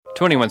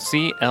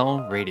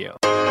21CL Radio.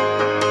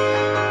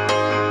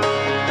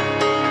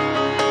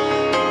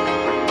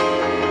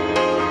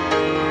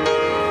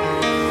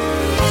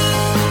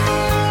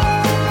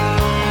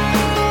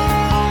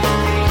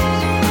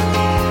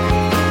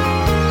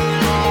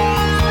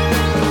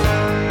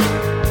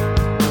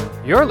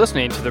 You're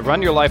listening to the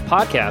Run Your Life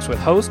podcast with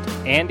host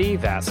Andy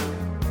Vassar.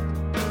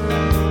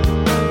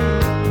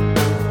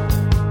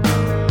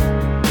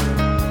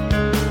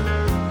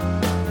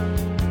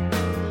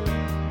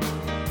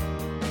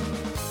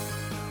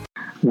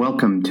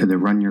 Welcome to the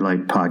Run Your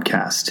Life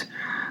podcast.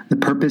 The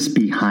purpose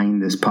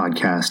behind this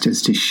podcast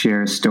is to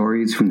share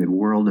stories from the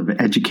world of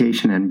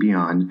education and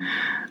beyond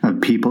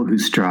of people who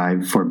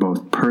strive for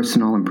both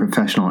personal and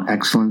professional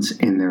excellence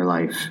in their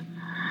life.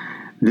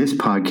 This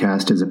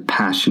podcast is a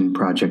passion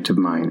project of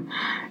mine,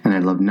 and I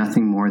love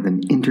nothing more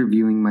than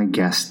interviewing my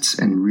guests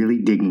and really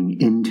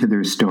digging into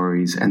their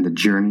stories and the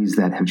journeys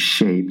that have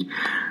shaped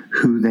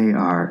who they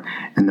are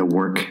and the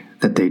work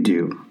that they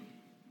do.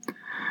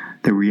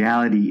 The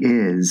reality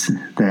is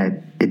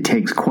that it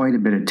takes quite a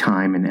bit of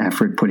time and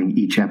effort putting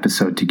each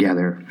episode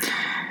together.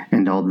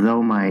 And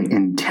although my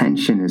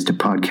intention is to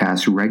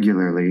podcast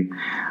regularly,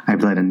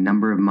 I've let a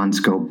number of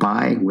months go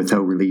by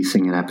without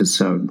releasing an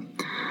episode.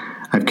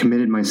 I've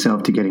committed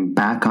myself to getting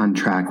back on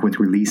track with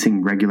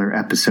releasing regular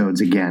episodes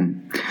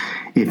again.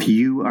 If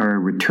you are a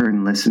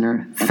return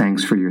listener,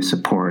 thanks for your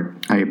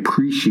support. I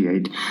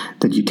appreciate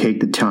that you take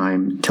the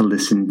time to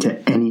listen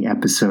to any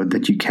episode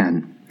that you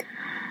can.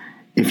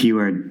 If you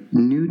are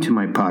new to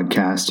my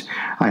podcast,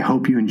 I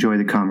hope you enjoy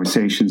the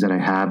conversations that I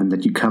have and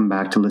that you come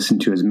back to listen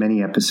to as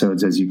many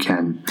episodes as you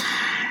can.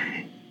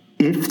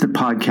 If the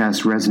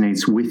podcast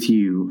resonates with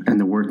you and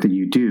the work that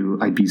you do,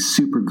 I'd be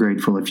super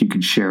grateful if you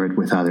could share it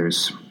with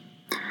others.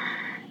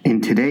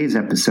 In today's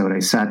episode, I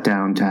sat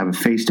down to have a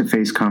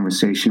face-to-face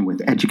conversation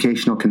with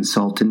educational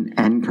consultant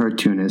and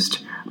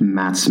cartoonist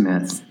Matt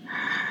Smith.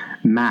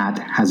 Matt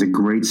has a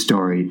great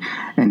story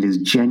and is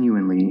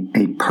genuinely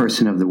a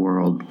person of the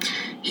world.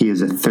 He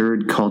is a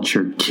third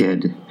culture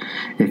kid.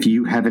 If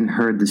you haven't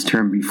heard this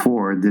term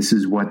before, this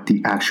is what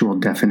the actual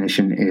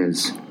definition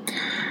is.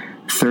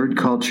 Third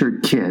culture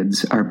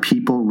kids are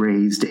people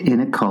raised in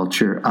a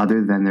culture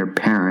other than their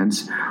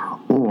parents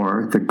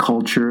or the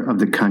culture of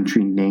the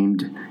country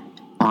named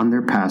on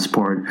their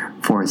passport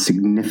for a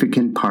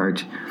significant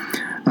part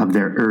of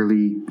their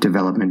early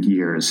development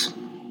years.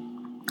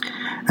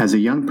 As a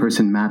young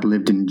person, Matt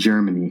lived in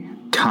Germany,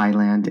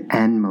 Thailand,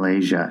 and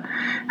Malaysia.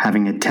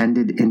 Having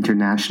attended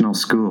international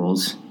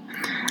schools,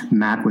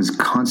 Matt was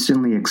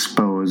constantly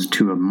exposed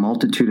to a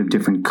multitude of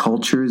different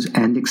cultures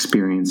and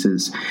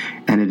experiences,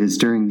 and it is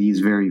during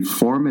these very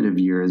formative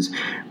years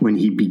when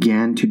he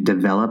began to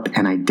develop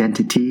an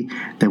identity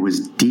that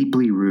was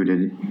deeply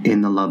rooted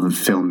in the love of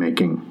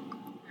filmmaking.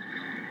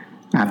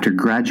 After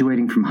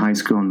graduating from high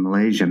school in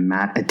Malaysia,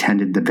 Matt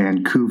attended the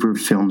Vancouver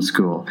Film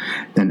School,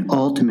 then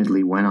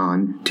ultimately went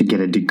on to get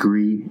a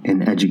degree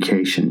in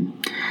education.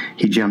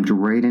 He jumped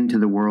right into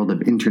the world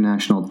of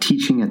international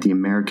teaching at the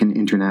American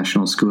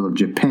International School of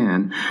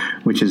Japan,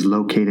 which is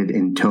located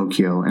in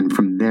Tokyo, and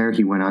from there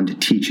he went on to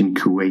teach in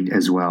Kuwait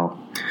as well.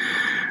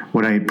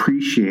 What I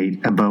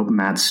appreciate about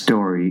Matt's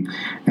story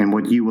and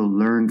what you will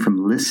learn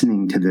from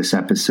listening to this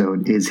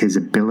episode is his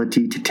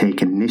ability to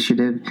take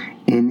initiative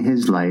in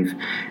his life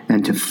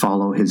and to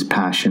follow his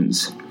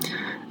passions.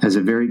 As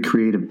a very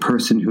creative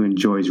person who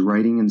enjoys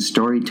writing and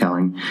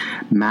storytelling,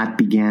 Matt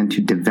began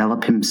to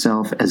develop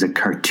himself as a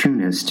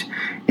cartoonist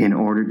in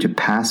order to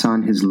pass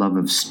on his love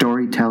of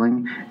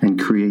storytelling and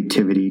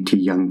creativity to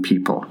young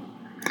people.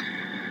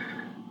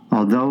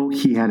 Although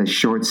he had a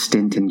short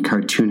stint in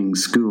cartooning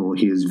school,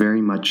 he is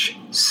very much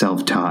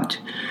self-taught.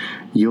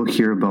 You'll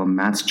hear about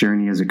Matt's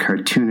journey as a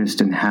cartoonist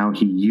and how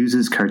he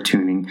uses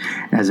cartooning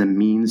as a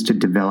means to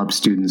develop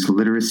students'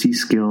 literacy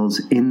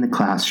skills in the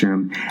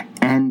classroom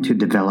and to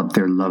develop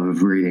their love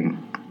of reading.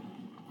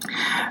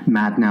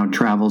 Matt now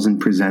travels and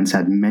presents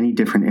at many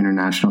different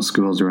international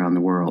schools around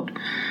the world.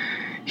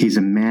 He's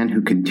a man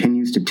who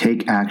continues to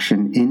take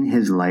action in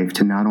his life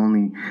to not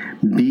only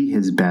be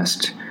his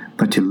best,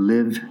 but to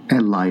live a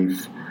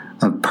life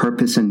of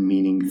purpose and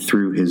meaning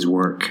through his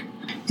work.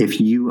 If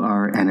you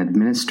are an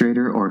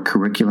administrator or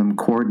curriculum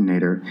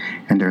coordinator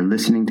and are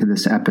listening to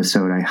this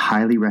episode, I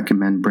highly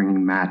recommend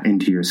bringing Matt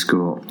into your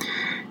school.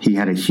 He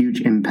had a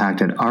huge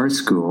impact at our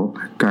school,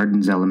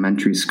 Gardens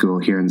Elementary School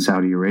here in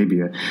Saudi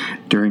Arabia,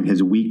 during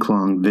his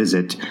week-long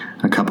visit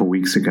a couple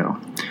weeks ago.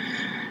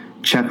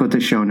 Check out the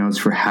show notes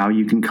for how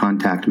you can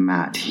contact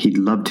Matt. He'd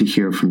love to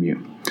hear from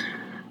you.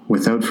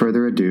 Without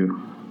further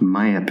ado,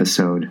 my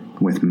episode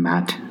with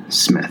Matt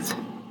Smith.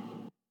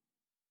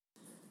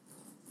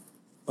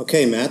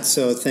 Okay, Matt,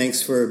 so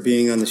thanks for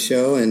being on the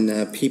show,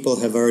 and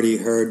people have already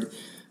heard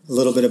a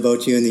little bit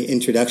about you in the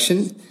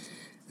introduction.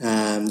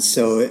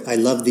 So I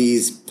love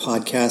these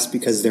podcasts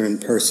because they're in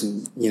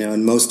person,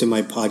 and most of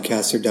my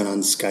podcasts are done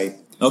on Skype.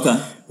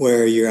 Okay.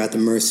 Where you're at the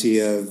mercy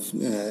of,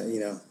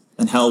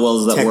 and how well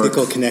does that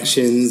technical work?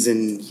 connections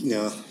and,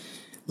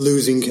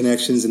 losing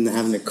connections and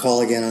having to call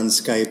again on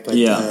Skype. But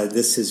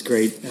this is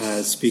great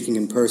speaking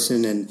in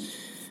person.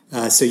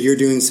 And so you're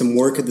doing some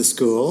work at the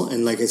school.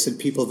 And like I said,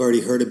 people have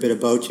already heard a bit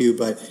about you.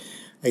 But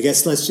I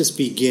guess let's just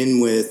begin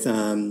with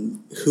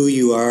who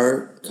you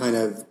are, kind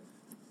of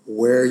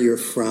where you're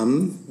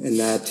from. And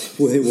that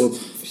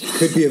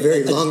could be a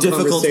very long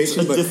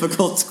conversation. A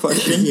difficult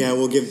question. Yeah,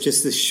 we'll give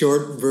just the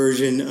short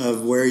version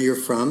of where you're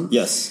from.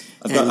 Yes.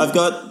 I've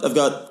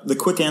got the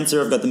quick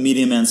answer, I've got the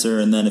medium answer,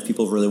 and then if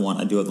people really want,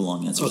 I do have the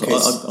long answer. Okay.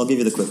 So I'll give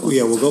you the quick one.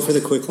 Yeah, we'll go for the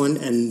quick one,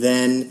 and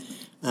then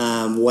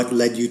what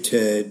led you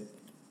to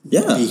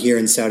be here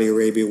in Saudi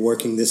Arabia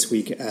working this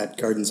week at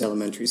Gardens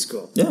Elementary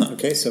School. Yeah.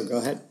 Okay, so go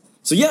ahead.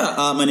 So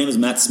my name is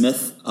Matt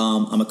Smith.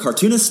 I'm a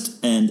cartoonist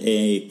and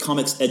a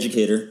comics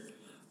educator.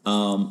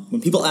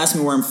 When people ask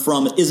me where I'm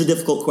from, it is a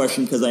difficult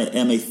question because I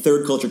am a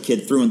third culture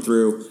kid through and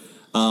through.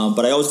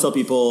 But I always tell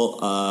people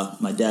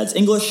my dad's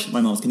English,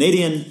 my mom's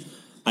Canadian.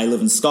 I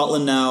live in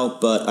Scotland now,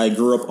 but I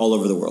grew up all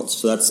over the world.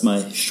 So that's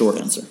my short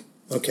answer.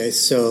 Okay,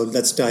 so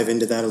let's dive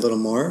into that a little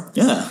more.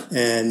 Yeah.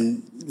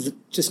 And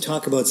just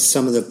talk about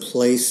some of the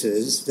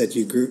places that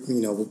you grew,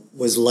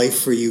 was life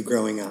for you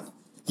growing up.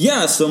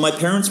 Yeah, so my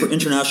parents were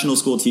international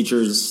school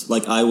teachers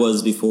like I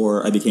was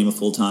before I became a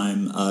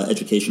full-time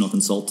educational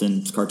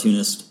consultant,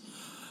 cartoonist.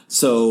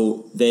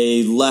 So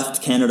they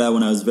left Canada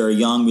when I was very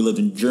young. We lived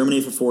in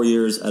Germany for 4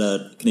 years at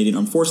a Canadian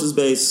Armed Forces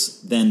base.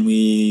 Then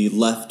we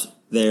left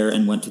there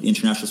and went to the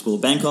International School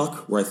of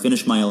Bangkok, where I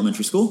finished my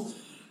elementary school.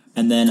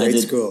 And then Great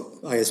school,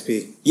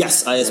 ISB.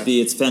 Yes, ISB.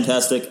 Yeah. It's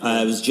fantastic.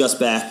 I was just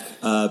back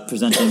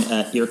presenting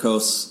at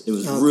IRCOS. It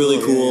was really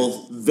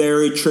cool. Yeah.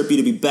 Very trippy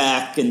to be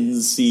back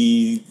and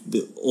see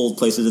the old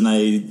places.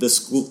 And the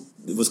school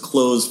was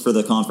closed for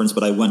the conference,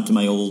 but I went to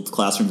my old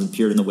classrooms and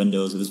peered in the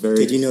windows. It was very...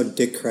 Did you know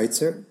Dick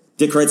Kreitzer?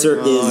 Dick Kreitzer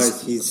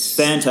is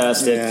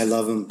fantastic. Yeah, I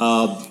love him.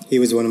 He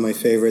was one of my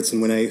favorites.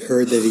 And when I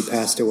heard that he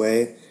passed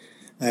away,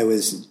 I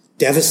was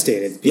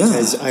devastated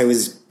because I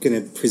was going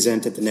to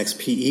present at the next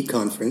PE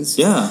conference.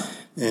 Yeah.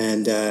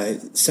 And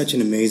such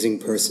an amazing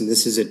person.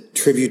 This is a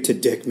tribute to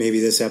Dick, maybe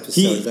this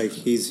episode.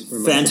 He's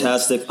remarkable.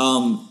 Fantastic.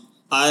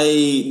 I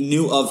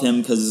knew of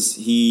him because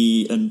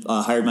he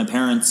hired my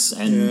parents,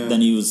 and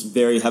then he was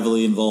very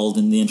heavily involved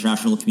in the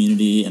international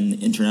community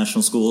and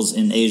international schools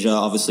in Asia,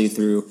 obviously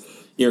through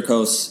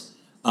IRCOS.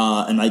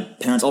 And my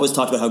parents always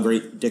talked about how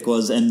great Dick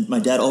was, and my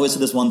dad always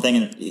said this one thing,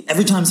 and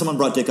every time someone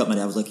brought Dick up, my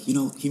dad was like,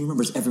 he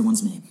remembers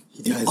everyone's name.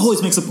 He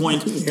always makes a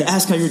point to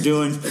ask how you're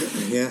doing.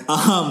 Yeah.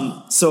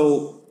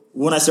 So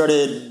when I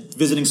started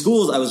visiting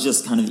schools, I was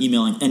just kind of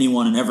emailing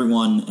anyone and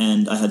everyone,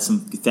 and I had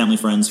some family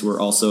friends who were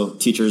also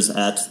teachers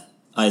at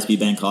ISB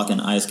Bangkok and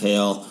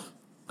ISKL,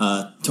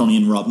 Tony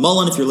and Rob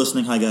Mullen, if you're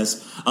listening, hi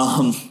guys.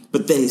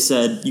 But they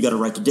said, you got to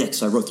write to Dick.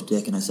 So I wrote to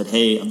Dick and I said,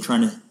 hey, I'm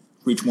trying to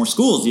reach more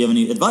schools. Do you have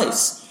any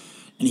advice?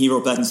 And he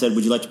wrote back and said,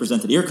 would you like to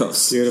present at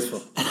IRCOS?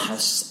 Beautiful. And I was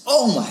just,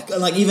 oh my God.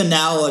 Like even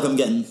now, like I'm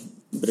getting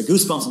a bit of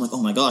goosebumps. I'm like,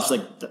 oh my gosh,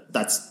 like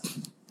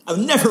I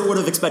never would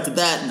have expected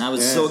that. And I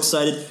was so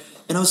excited.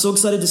 And I was so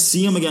excited to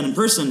see him again in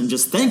person and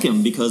just thank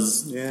him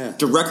because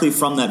directly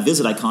from that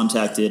visit, I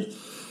contacted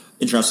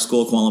International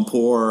School Kuala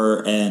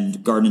Lumpur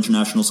and Garden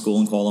International School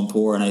in Kuala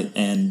Lumpur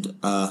and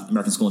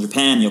American School in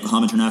Japan,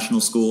 Yokohama International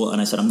School. And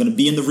I said, I'm going to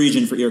be in the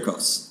region for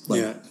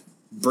IRCOS.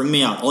 Bring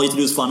me out. All you have to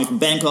do is fly me from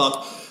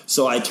Bangkok.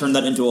 So I turned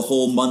that into a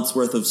whole month's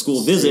worth of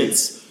school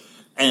visits.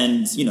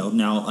 And,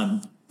 now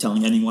I'm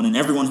telling anyone and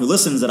everyone who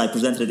listens that I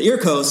presented at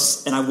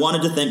IRCOS, and I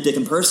wanted to thank Dick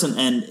in person.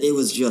 And it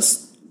was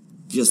just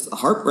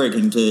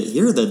heartbreaking to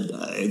hear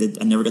that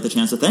I never got the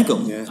chance to thank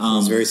him. Yeah, it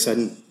was very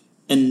sudden.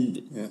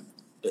 And,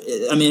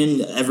 I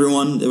mean,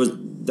 everyone,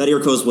 that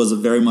IRCOS was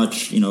very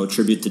much, a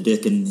tribute to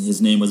Dick, and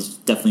his name was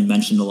definitely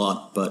mentioned a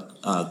lot. But,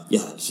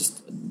 it's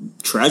just a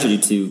tragedy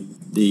to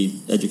the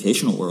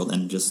educational world,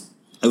 and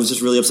I was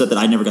just really upset that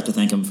I never got to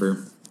thank him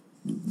for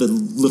the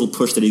little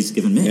push that he's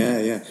given me.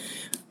 Yeah.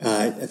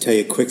 I'll tell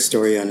you a quick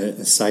story on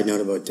a side note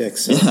about Dick.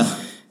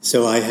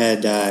 So I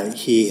had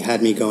he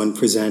had me go and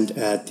present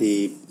at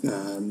the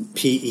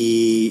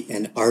PE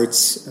and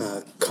Arts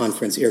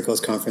conference,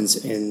 IRCOS conference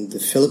in the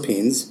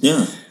Philippines.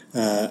 Yeah.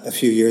 A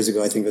few years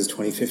ago, I think it was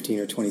 2015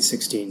 or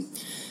 2016.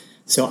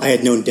 So I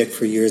had known Dick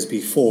for years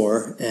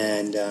before,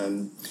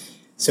 and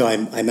so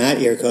I'm at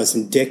IRCOS,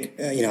 and Dick,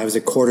 I was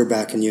a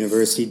quarterback in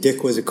university.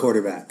 Dick was a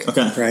quarterback,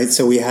 right?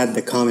 So we had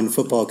the common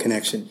football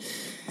connection.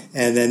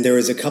 And then there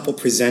was a couple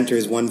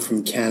presenters, one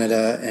from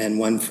Canada and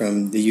one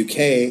from the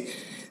UK,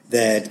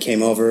 that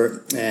came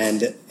over,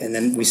 and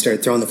then we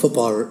started throwing the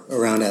football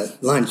around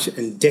at lunch,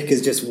 and Dick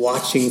is just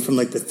watching from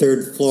the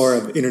third floor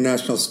of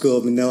International School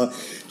of Manila,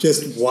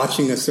 just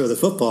watching us throw the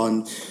football.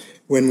 And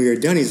when we were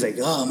done, he's like,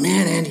 oh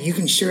man, Andy, you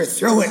can sure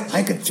throw it.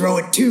 I could throw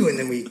it too. And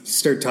then we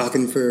start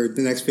talking for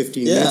the next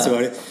 15 minutes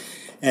about it.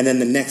 And then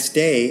the next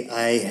day,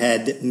 I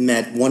had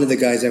met one of the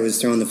guys I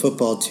was throwing the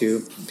football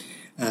to,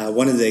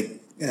 one of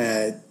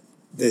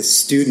the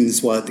students,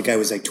 the guy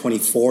was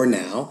 24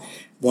 now,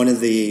 one of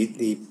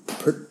the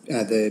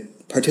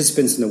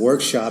participants in the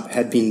workshop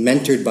had been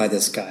mentored by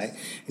this guy,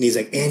 and he's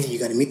like, Andy, you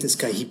got to meet this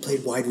guy. He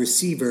played wide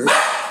receiver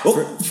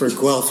for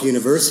Guelph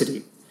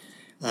University.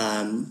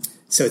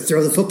 So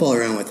throw the football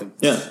around with him.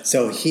 Yeah.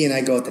 So he and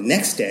I go out the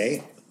next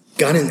day,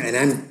 gunning, and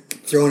I'm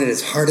throwing it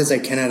as hard as I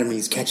can at him.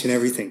 He's catching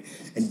everything,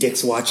 and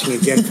Dick's watching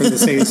again from the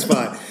same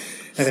spot.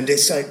 And then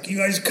Dick's like, "You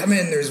guys come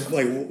in. There's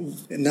like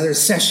another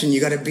session. You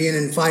got to be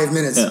in 5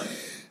 minutes." Yeah.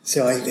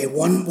 So I get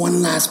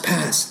one last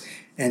pass,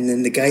 and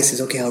then the guy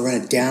says, "Okay, I'll run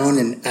it down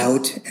and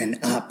out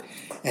and up."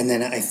 And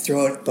then I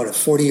throw it about a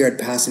 40-yard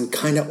pass and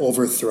kind of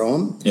overthrow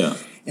him. Yeah.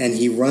 And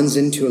he runs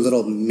into a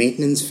little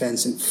maintenance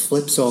fence and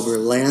flips over,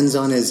 lands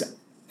on his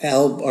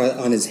elbow or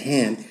on his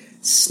hand,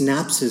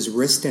 snaps his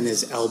wrist and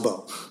his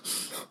elbow.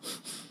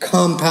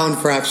 Compound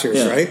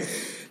fractures, right?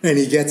 And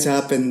he gets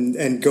up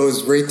and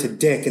goes right to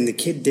Dick, and the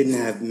kid didn't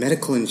have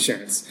medical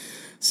insurance.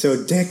 So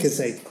Dick is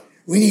like,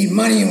 "We need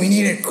money and we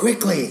need it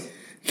quickly.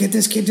 Get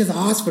this kid to the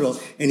hospital."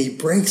 And he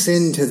breaks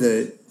into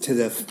the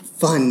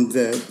fund,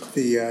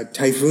 the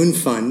typhoon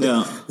fund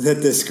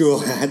that the school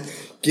had,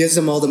 gives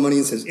them all the money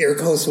and says,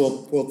 "Irkos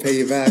will pay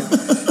you back."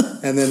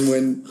 And then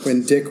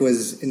when Dick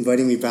was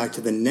inviting me back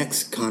to the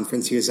next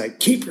conference, he was like,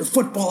 "Keep your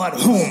football at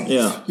home.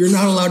 Yeah. You're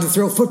not allowed to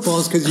throw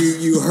footballs because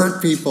you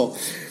hurt people."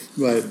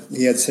 But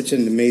he had such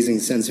an amazing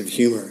sense of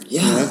humor.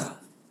 Yeah.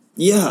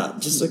 Yeah,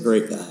 just a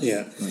great guy.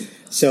 Yeah.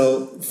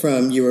 So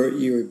from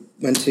you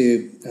went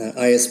to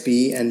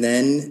ISB and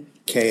then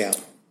KL.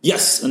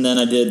 Yes, and then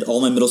I did all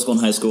my middle school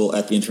and high school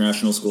at the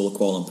International School of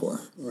Kuala Lumpur.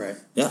 Right.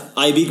 Yeah,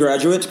 IB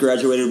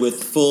graduated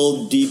with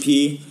full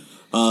DP.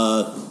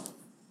 I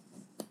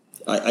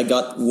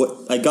got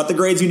the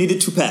grades you needed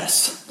to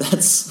pass.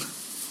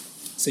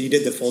 So you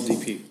did the full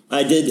DP.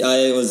 I did.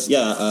 I was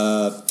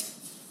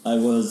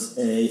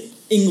a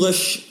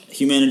English,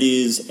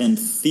 humanities, and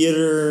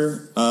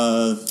theater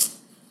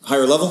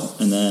higher level,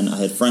 and then I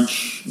had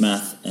French,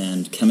 math,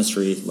 and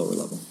chemistry lower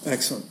level.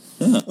 Excellent.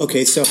 Yeah.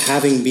 Okay, so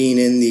having been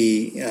in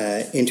the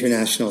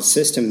international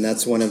system,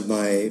 that's one of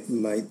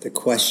the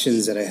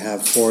questions that I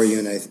have for you,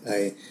 and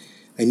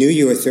I knew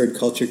you were a third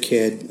culture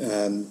kid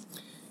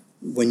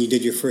when you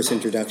did your first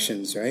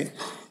introductions, right?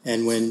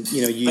 And when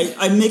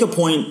I make a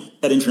point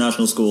at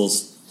international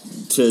schools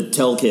to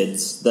tell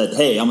kids that,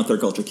 hey, I'm a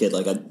third culture kid.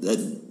 Like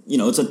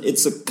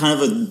it's a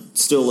kind of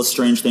still a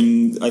strange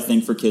thing, I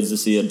think, for kids to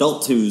see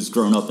adults who's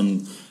grown up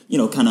and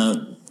kind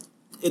of.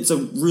 It's a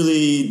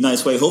really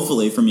nice way,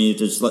 hopefully, for me to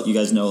just let you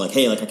guys know, like,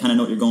 hey, like I kind of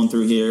know what you're going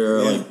through here.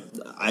 Yeah. Like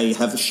I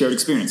have shared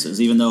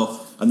experiences, even though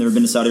I've never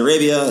been to Saudi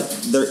Arabia.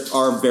 There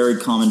are very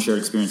common shared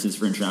experiences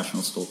for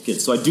international school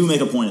kids. So I do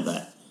make a point of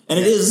that, and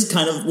it is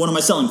kind of one of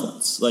my selling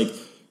points. Like,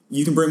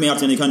 you can bring me out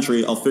to any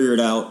country, I'll figure it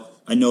out.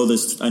 I know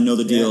this. I know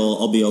the deal. Yeah.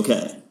 I'll be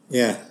okay.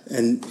 Yeah,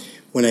 and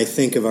when I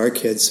think of our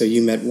kids, so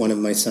you met one of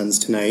my sons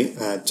tonight,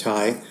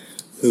 Ty,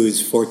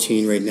 who's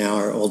 14 right now.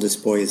 Our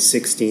oldest boy is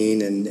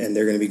 16, and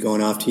they're going to be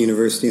going off to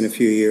university in a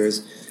few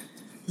years.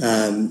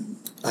 I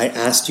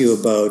asked you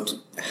about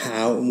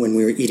how, when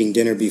we were eating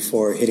dinner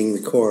before hitting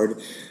record,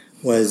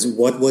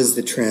 what was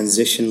the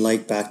transition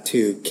like back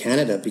to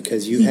Canada?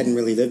 Because you hadn't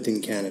really lived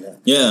in Canada.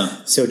 Yeah.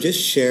 So just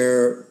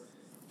share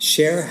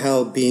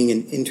how being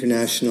an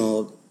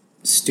international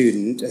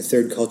student, a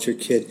third culture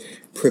kid,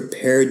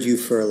 prepared you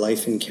for a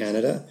life in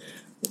Canada.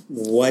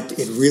 What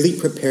it really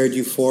prepared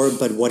you for,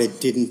 but what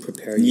it didn't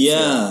prepare you for.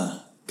 Yeah.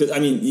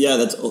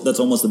 That's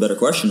almost a better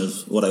question,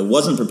 is what I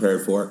wasn't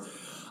prepared for.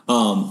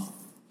 One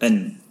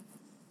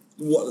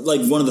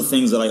of the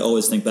things that I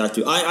always think back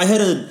to, I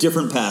had a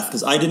different path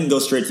because I didn't go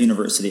straight to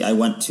university. I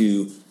went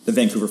to the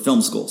Vancouver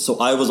Film School. So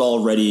I was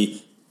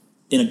already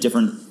in a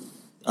different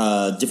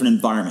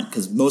environment,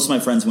 because most of my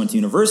friends went to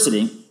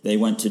university. They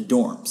went to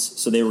dorms.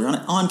 So they were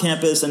on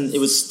campus, and it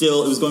was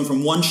going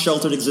from one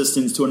sheltered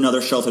existence to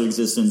another sheltered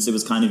existence. It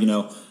was kind of,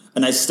 a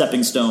nice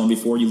stepping stone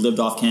before you lived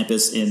off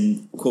campus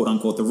in, quote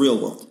unquote, the real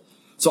world.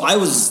 So I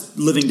was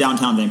living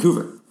downtown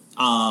Vancouver,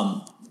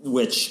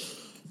 which,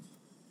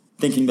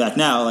 thinking back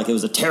now, like, it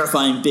was a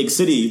terrifying big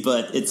city,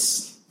 but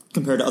it's,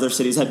 compared to other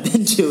cities I've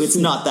been to, it's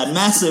not that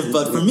massive.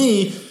 But for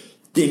me,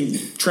 being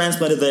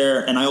transplanted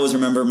there, and I always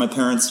remember my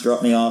parents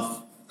dropped me off.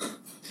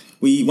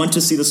 We went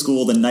to see the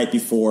school the night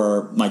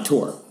before my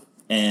tour,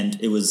 and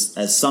it was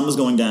as sun was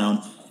going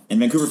down. And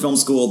Vancouver Film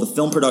School, the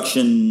film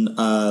production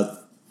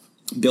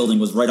building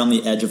was right on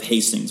the edge of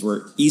Hastings,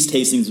 where East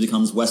Hastings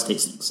becomes West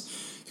Hastings.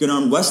 If you go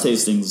down West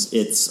Hastings,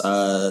 it's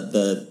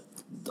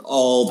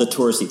all the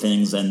touristy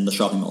things and the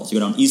shopping malls. You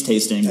go down East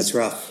Hastings. That's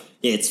rough.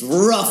 It's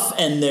rough,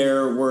 and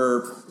there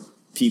were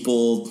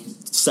people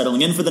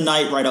settling in for the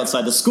night right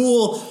outside the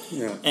school.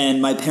 Yeah.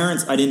 And my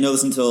parents, I didn't know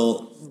this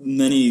until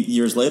many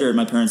years later,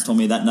 my parents told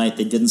me that night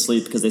they didn't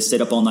sleep because they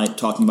stayed up all night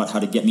talking about how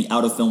to get me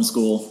out of film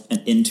school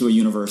and into a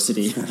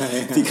university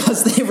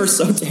because they were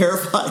so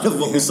terrified of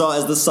what we saw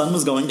as the sun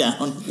was going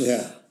down.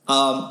 Yeah.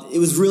 It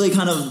was really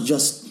kind of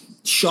just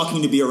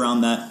shocking to be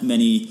around that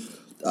many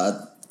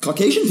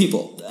Caucasian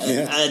people.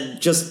 Yeah.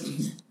 Just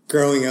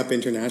growing up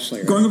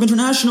internationally. Right? Growing up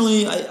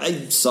internationally,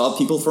 I saw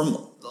people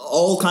from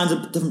all kinds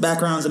of different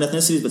backgrounds and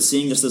ethnicities, but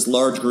seeing just this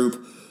large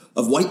group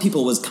of white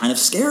people was kind of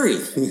scary.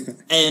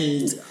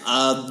 And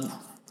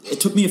it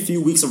took me a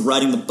few weeks of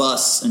riding the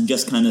bus and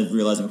just kind of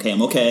realizing, okay,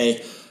 I'm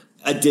okay.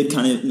 I did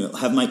kind of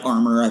have my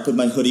armor. I put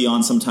my hoodie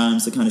on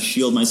sometimes to kind of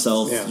shield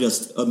myself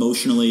just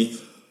emotionally.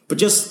 But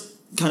just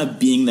kind of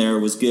being there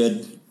was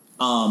good.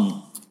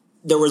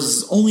 There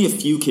was only a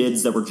few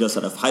kids that were just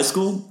out of high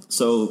school.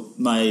 So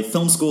my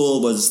film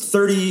school was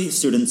 30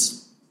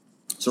 students.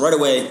 So right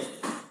away,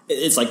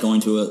 it's like going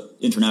to an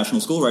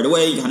international school. Right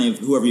away, you kind of,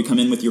 whoever you come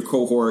in with your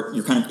cohort,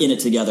 you're kind of in it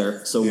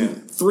together. So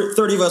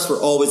 30 of us were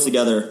always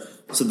together.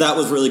 So that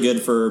was really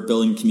good for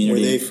building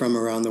community. Were they from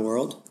around the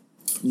world?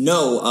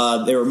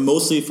 No, they were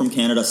mostly from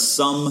Canada.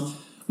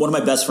 One of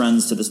my best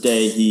friends to this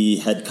day, he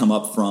had come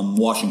up from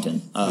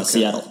Washington,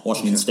 Seattle,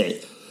 Washington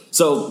State.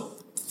 So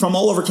from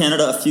all over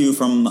Canada, a few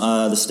from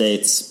the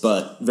States,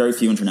 but very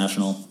few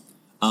international.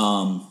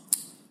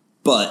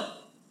 But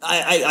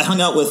I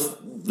hung out with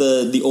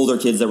the older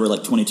kids that were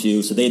like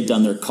 22, so they had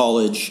done their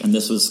college, and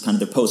this was kind of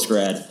their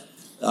post-grad.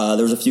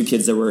 There was a few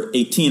kids that were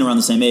 18 around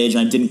the same age,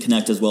 and I didn't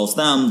connect as well as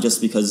them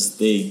just because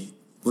they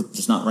were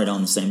just not right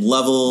on the same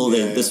level.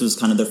 This was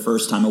kind of their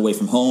first time away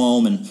from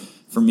home, and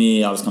for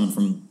me, I was coming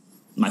from,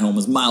 my home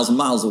was miles and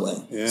miles away.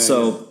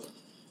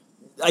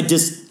 I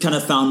just kind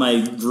of found my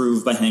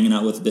groove by hanging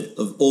out with a bit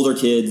of older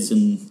kids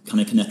and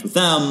kind of connect with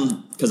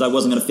them, because I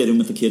wasn't going to fit in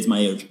with the kids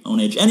my own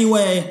age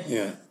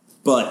anyway.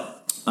 But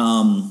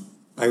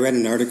I read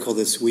an article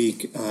this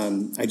week.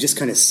 I just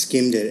kind of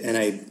skimmed it, and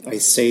I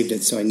saved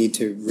it, so I need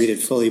to read it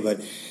fully.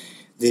 But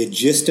the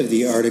gist of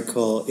the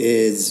article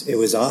is, it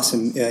was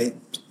awesome.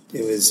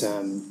 It was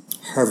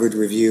Harvard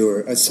Review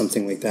or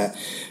something like that.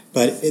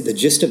 But the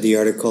gist of the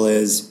article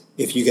is,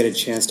 if you get a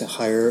chance to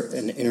hire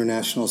an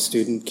international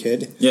student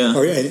kid,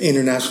 or an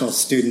international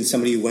student,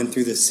 somebody who went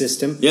through the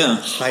system,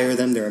 hire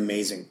them. They're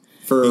amazing.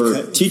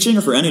 For teaching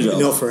or for any job?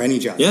 No, for any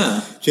job.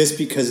 Yeah. Just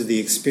because of the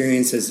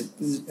experiences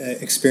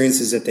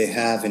that they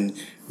have, and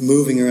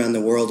moving around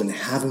the world and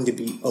having to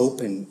be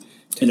open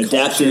to and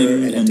culture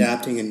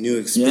adapting and new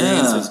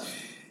experiences.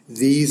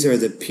 These are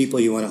the people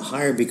you want to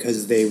hire,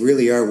 because they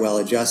really are well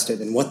adjusted,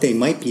 and what they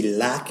might be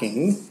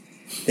lacking,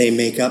 they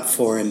make up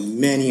for in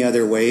many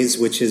other ways,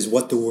 which is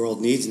what the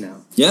world needs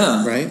now.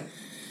 Right?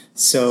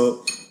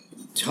 So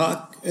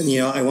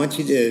I want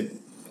you to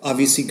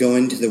obviously go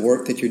into the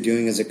work that you're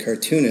doing as a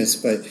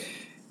cartoonist, but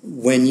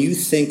when you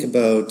think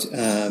about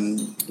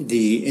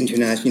the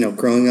international,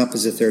 growing up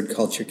as a third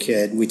culture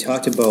kid, we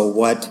talked about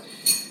what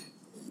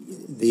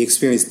the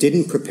experience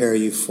didn't prepare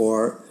you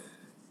for.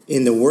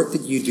 In the work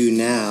that you do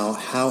now,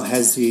 how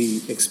has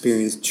the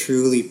experience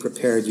truly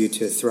prepared you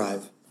to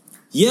thrive?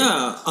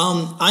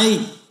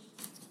 I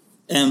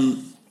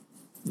am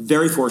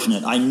very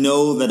fortunate. I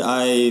know that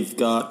I've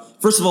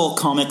got, first of all,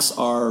 comics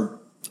are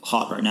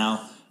hot right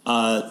now.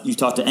 You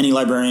talk to any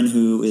librarian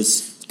who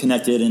is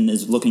connected and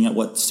is looking at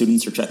what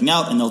students are checking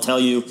out, and they'll tell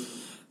you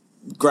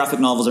graphic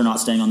novels are not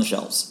staying on the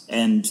shelves.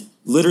 And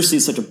literacy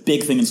is such a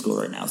big thing in school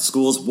right now.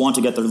 Schools want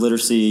to get their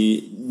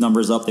literacy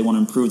numbers up. They want to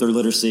improve their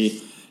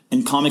literacy.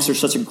 And comics are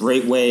such a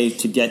great way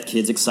to get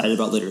kids excited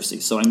about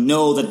literacy. So I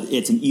know that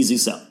it's an easy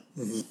sell.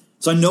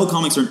 So I know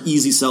comics are an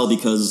easy sell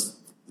because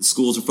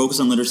schools are focused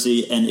on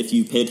literacy, and if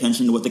you pay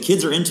attention to what the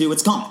kids are into,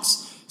 it's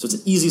comics. So it's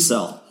an easy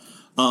sell.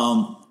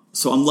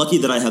 So I'm lucky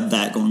that I have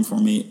that going for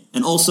me.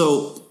 And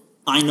also,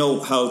 I know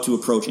how to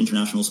approach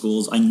international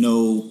schools. I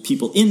know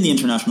people in the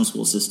international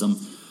school system,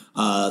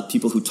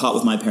 people who taught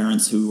with my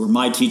parents, who were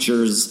my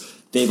teachers.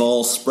 They've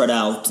all spread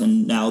out,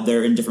 and now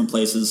they're in different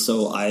places.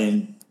 So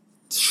I'm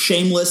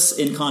shameless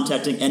in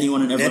contacting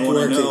anyone and everyone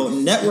I know.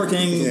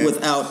 Networking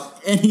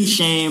without any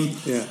shame.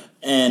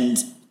 And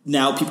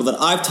now people that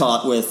I've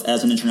taught with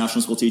as an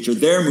international school teacher,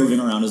 they're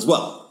moving around as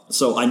well.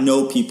 So I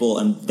know people,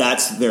 and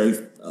that's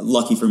very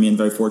lucky for me and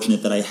very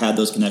fortunate that I had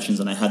those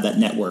connections and I had that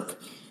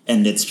network.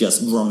 And it's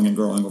just growing and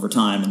growing over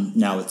time. And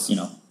now it's,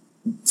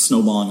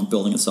 snowballing and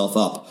building itself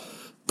up.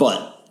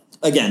 But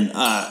again,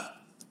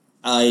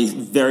 I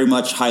very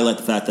much highlight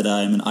the fact that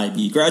I'm an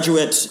IB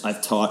graduate.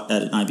 I've taught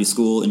at an IB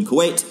school in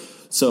Kuwait.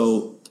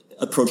 So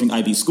approaching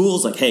IB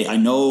schools, like, hey, I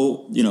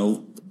know,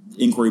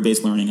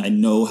 inquiry-based learning. I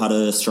know how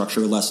to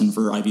structure a lesson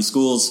for IB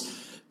schools.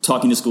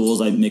 Talking to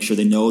schools, I make sure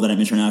they know that I'm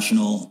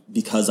international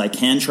because I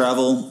can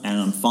travel and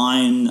I'm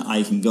fine.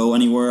 I can go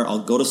anywhere.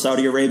 I'll go to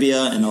Saudi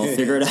Arabia and I'll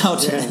figure it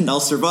out and I'll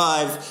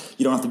survive.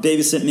 You don't have to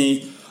babysit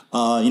me.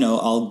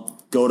 I'll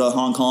go to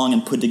Hong Kong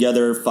and put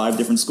together 5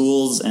 different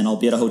schools, and I'll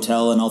be at a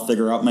hotel and I'll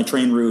figure out my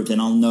train route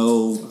and I'll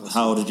know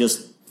how to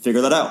just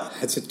figure that out.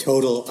 That's a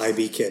total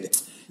IB kid.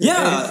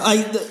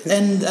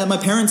 And at my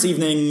parents'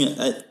 evening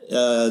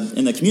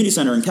in the community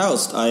center in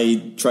Kaust,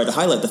 I tried to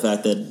highlight the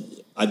fact that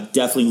I'm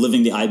definitely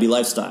living the IB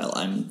lifestyle.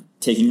 I'm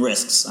taking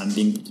risks. I'm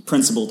being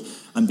principled.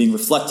 I'm being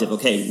reflective.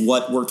 Okay,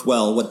 what worked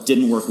well? What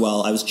didn't work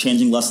well? I was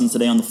changing lessons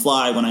today on the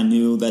fly when I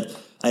knew that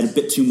I had a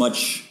bit too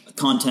much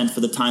content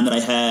for the time that I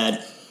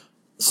had.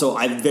 So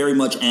I very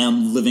much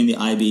am living the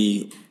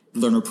IB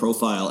learner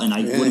profile, and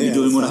I wouldn't be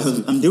doing what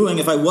I'm doing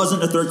if I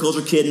wasn't a third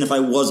culture kid and if I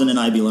wasn't an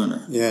IB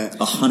learner. Yeah.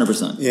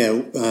 100%.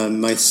 Yeah.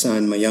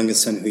 My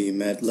youngest son who you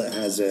met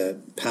has a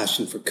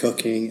passion for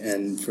cooking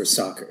and for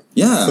soccer.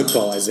 Yeah.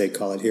 Football, as they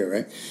call it here,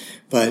 right?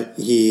 But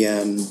he,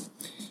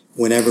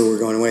 whenever we're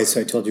going away,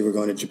 so I told you we're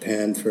going to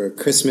Japan for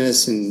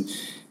Christmas, and,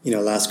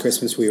 last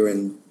Christmas we were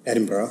in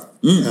Edinburgh.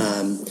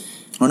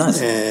 Oh,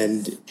 nice.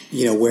 And,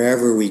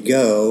 wherever we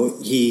go,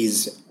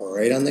 he's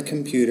right on the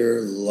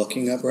computer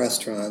looking up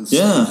restaurants,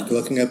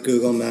 looking up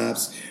Google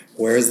Maps,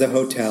 where's the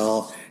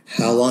hotel,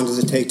 how long does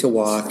it take to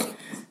walk.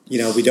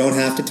 We don't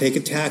have to take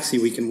a taxi.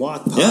 We can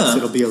walk. Yeah.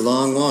 It'll be a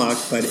long walk,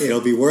 but it'll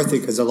be worth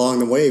it because along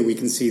the way we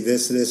can see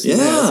this, and this.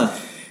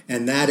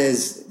 And that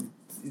is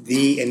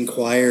the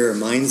inquirer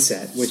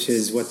mindset, which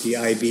is what the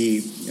IB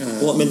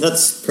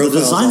that's the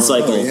design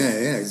cycle.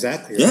 Yeah,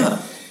 exactly. Right?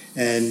 Yeah.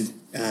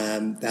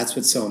 And that's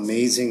what's so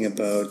amazing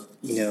about,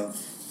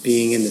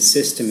 being in the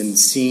system and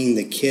seeing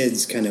the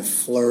kids kind of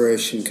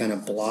flourish and kind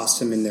of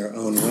blossom in their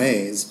own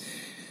ways.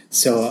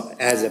 So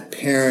as a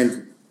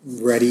parent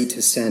ready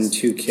to send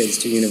 2 kids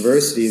to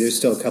university, there's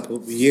still a couple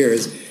of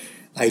years,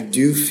 I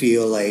do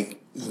feel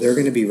like they're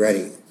going to be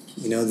ready.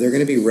 They're going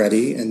to be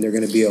ready and they're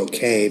going to be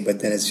okay, but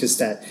then it's just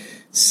that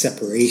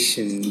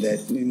separation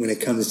that when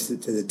it comes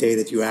to the day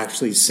that you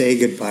actually say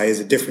goodbye is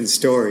a different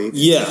story.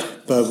 Yeah.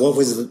 But what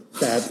was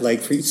that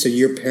like for you? So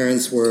your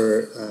parents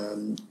were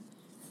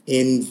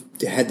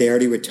had they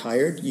already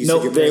retired?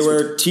 No, they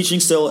were teaching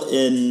still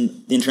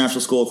in the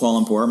International School of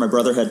Kuala Lumpur. My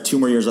brother had 2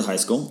 more years of high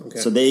school. Okay.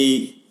 So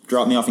they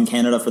dropped me off in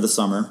Canada for the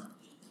summer,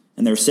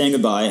 and they were saying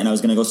goodbye, and I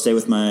was going to go stay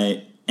with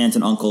my aunt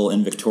and uncle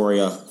in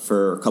Victoria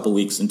for a couple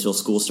weeks until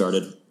school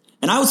started.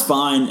 And I was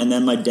fine, and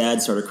then my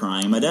dad started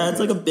crying. My dad's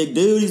like a big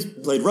dude. He's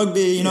played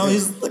rugby,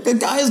 he's like a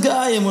guy's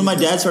guy. And when my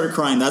dad started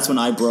crying, that's when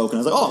I broke.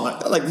 And I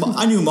was like,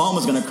 I knew mom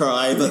was going to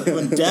cry, but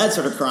when dad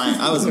started crying,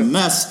 I was a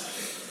mess.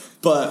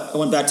 But I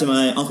went back to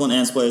my uncle and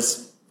aunt's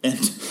place, and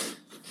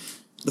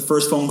the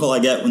first phone call I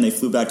get when they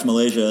flew back to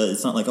Malaysia,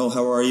 it's not like, oh,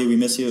 how are you? We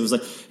miss you. It was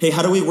like, hey,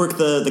 how do we work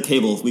the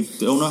cable? We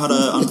don't know how to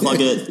unplug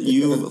it.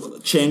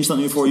 You changed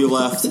something before you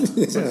left.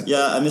 Like,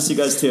 yeah, I miss you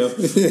guys too.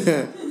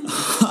 Yeah.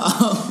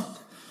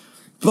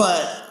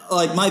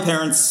 But, my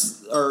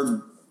parents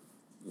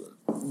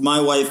my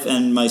wife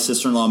and my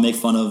sister-in-law make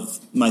fun of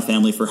my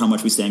family for how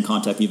much we stay in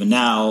contact even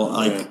now.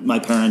 My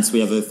parents, we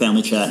have a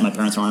family chat, and my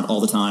parents are on it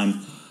all the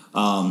time.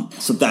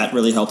 So that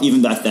really helped.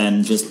 Even back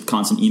then, just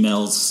constant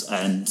emails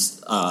and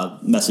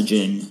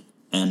messaging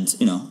and,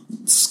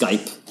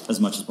 Skype as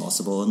much as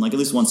possible. And, at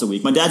least once a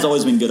week. My dad's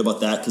always been good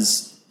about that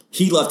because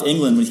he left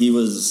England when he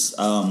was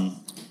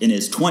in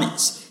his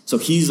 20s. So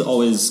he's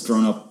always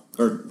grown up,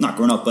 or not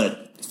grown up,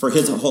 but for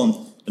his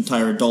whole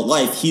entire adult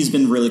life, he's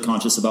been really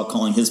conscious about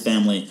calling his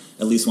family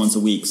at least once a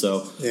week.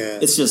 So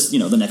it's just,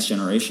 the next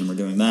generation, we're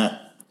doing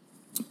that.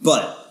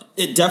 But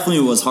it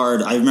definitely was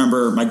hard. I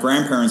remember my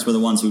grandparents were the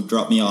ones who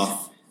dropped me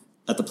off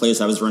at the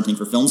place I was renting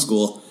for film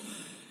school.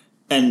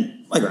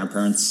 And my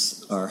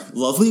grandparents are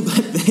lovely, but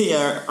they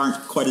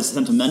aren't quite as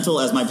sentimental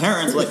as my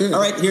parents. Like, all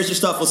right, here's your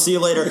stuff. We'll see you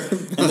later.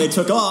 And they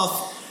took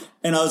off,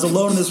 and I was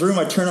alone in this room.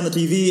 I turned on the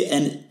TV,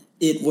 and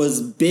it was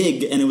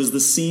Big, and it was the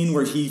scene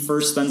where he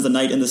first spends the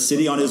night in the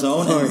city on his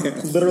own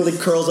and literally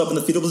curls up in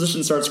the fetal position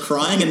and starts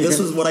crying. And this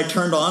is what I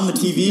turned on the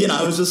TV, and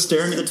I was just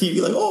staring at the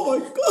TV like, oh, my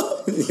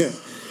God. Yeah.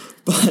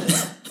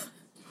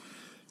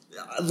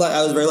 But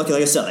I was very lucky.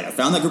 Like I said, I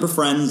found that group of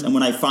friends, and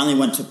when I finally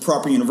went to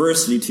proper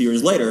university 2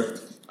 years later,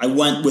 I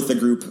went with a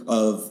group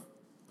of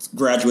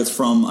graduates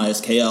from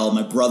ISKL.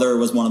 My brother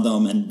was one of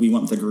them, and we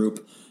went with a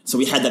group. So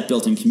we had that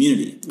built-in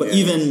community. But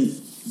even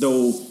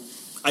though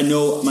I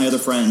know my other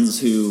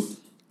friends who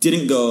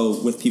didn't go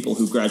with people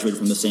who graduated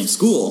from the same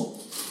school,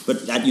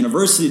 but at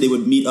university they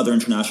would meet other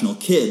international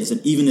kids.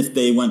 And even if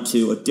they went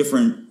to a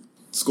different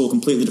school,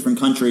 completely different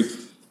country,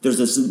 there's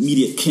this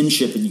immediate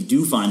kinship that you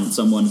do find in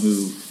someone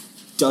who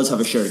does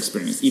have a shared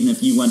experience. Even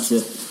if you went to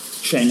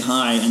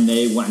Shanghai and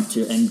they went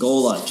to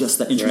Angola, just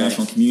that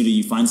international community,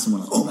 you find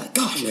someone like, oh my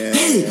gosh,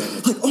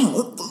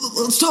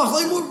 let's talk.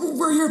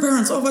 Where are your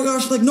parents? Oh my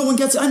gosh, no one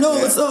gets it. I know.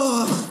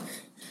 Yeah.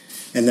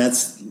 And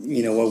that's,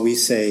 what we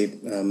say,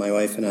 my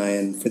wife and I,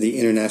 and for the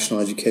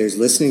international educators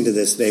listening to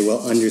this, they will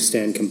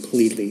understand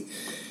completely,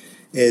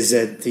 is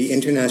that the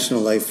international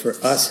life for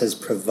us has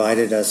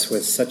provided us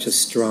with such a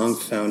strong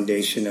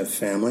foundation of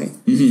family.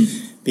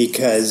 Mm-hmm.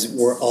 Because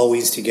we're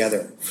always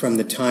together. From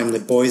the time the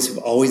boys have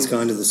always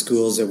gone to the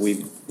schools that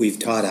we've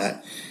taught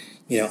at.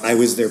 I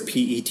was their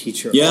PE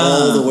teacher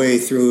all the way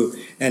through,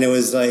 and it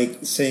was like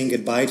saying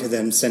goodbye to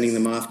them, sending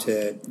them off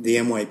to the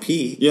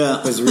MYP.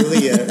 Yeah, was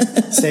really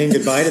saying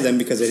goodbye to them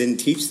because I didn't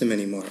teach them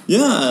anymore.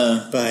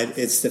 Yeah, but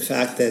it's the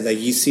fact that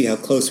you see how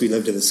close we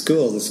live to the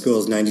school. The school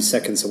is 90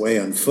 seconds away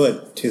on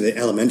foot to the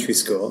elementary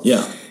school.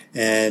 Yeah,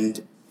 and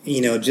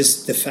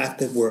just the fact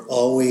that we're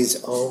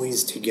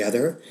always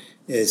together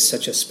is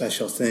such a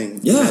special thing.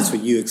 Yeah, and that's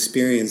what you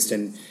experienced,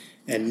 and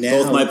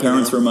now both my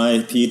parents were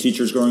my PE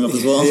teachers growing up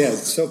as well. Yeah,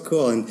 it's so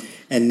cool.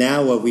 And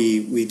now what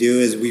we do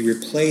is we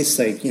replace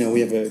we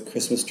have a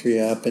Christmas tree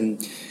up,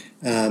 and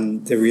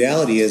The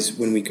reality is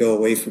when we go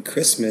away for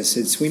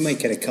Christmas, we might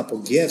get a couple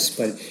gifts,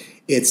 but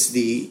it's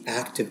the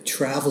act of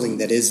traveling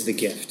that is the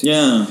gift.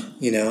 Yeah.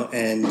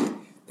 And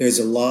there's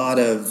a lot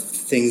of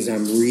things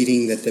I'm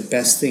reading that the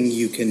best thing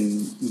you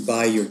can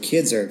buy your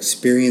kids are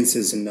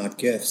experiences and not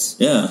gifts.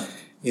 Yeah.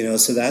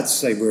 So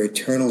that's like we're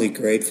eternally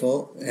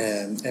grateful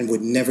and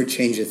would never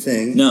change a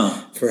thing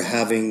for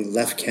having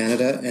left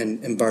Canada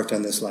and embarked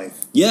on this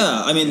life.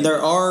 Yeah. I mean,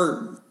 there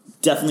are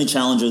definitely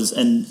challenges.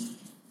 And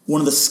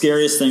one of the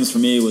scariest things for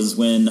me was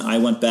when I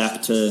went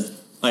back to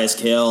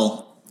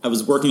ISKL. I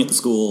was working at the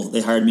school.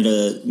 They hired me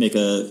to make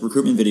a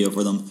recruitment video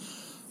for them.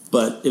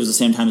 But it was the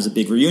same time as a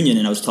big reunion,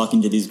 and I was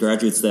talking to these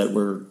graduates that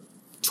were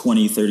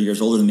 20, 30 years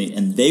older than me,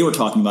 and they were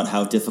talking about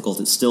how difficult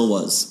it still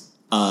was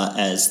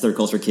as third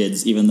culture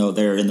kids, even though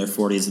they're in their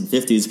 40s and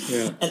 50s.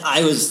 Yeah. And I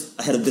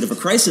had a bit of a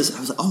crisis.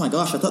 I was like, oh my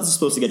gosh, I thought this was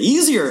supposed to get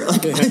easier.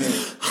 Like, I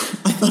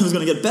thought it was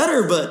going to get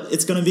better, but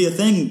it's going to be a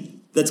thing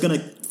that's going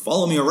to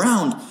follow me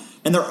around.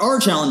 And there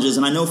are challenges,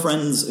 and I know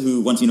friends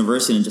who went to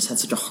university and just had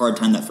such a hard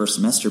time that first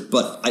semester,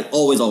 but I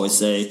always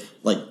say,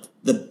 like,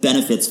 the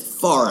benefits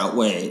far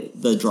outweigh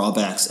the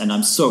drawbacks, and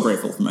I'm so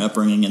grateful for my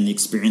upbringing and the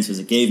experiences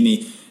it gave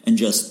me and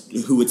just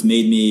who it's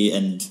made me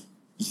and,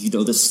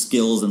 the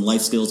skills and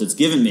life skills it's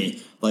given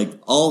me. Like,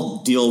 I'll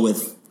deal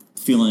with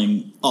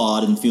feeling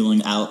odd and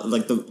feeling out,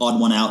 like the odd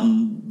one out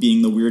and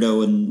being the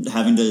weirdo and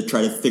having to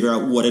try to figure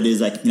out what it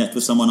is I can connect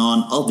with someone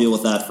on. I'll deal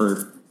with that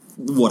for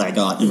what I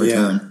got in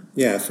return.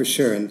 Yeah, for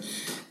sure. And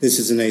this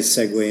is a nice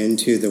segue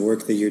into the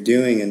work that you're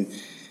doing. And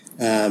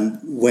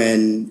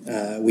when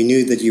we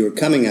knew that you were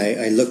coming,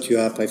 I looked you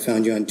up. I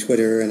found you on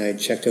Twitter, and I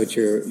checked out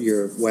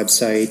your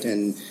website.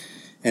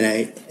 And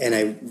I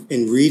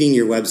in reading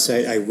your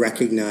website, I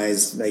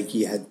recognized like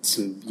you had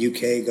some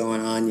UK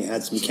going on, you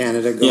had some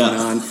Canada going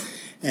on,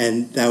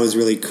 and that was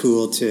really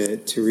cool to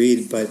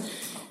read. But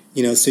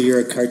so you're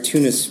a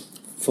cartoonist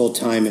full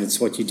time, and it's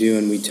what you do.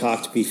 And we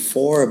talked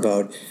before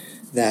about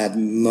that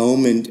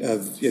moment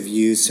of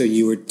you. So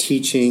you were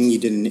teaching. You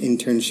did an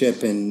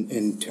internship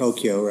in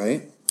Tokyo,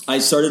 right? I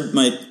started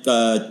my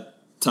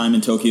time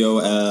in Tokyo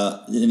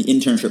in an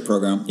internship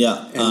program,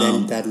 And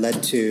then that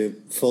led to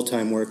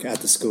full-time work at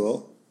the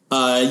school?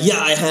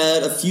 I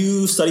had a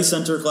few study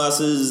center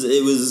classes.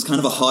 It was kind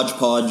of a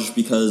hodgepodge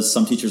because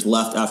some teachers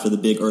left after the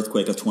big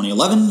earthquake of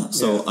 2011.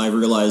 So I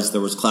realized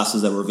there was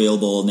classes that were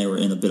available and they were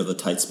in a bit of a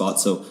tight spot.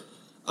 So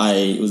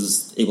I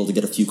was able to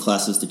get a few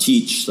classes to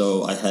teach.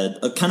 So I had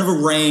a kind of a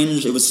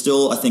range. It was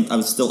still, I think I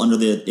was still under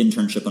the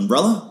internship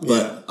umbrella,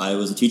 but I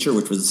was a teacher,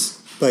 which was...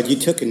 But you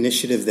took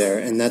initiative there,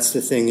 and that's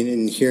the thing.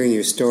 In hearing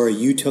your story,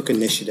 you took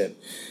initiative,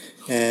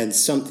 and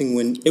something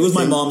when it was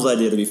my mom's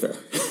idea, to be fair.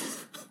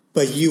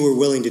 But you were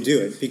willing to do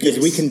it because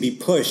we can be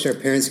pushed. Our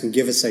parents can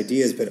give us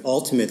ideas, but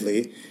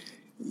ultimately,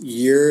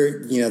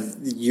 you're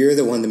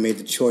the one that made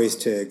the choice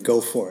to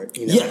go for it.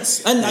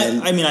 Yes, and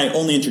I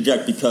only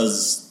interject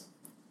because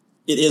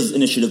it is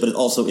initiative, but it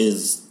also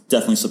is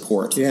definitely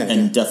support,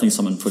 and definitely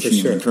someone pushing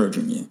you and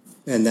encouraging you.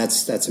 And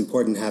that's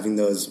important, having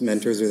those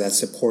mentors or that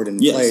support in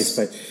place,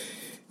 but.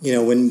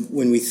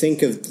 When we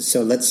think of,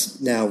 so let's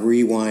now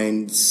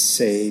rewind,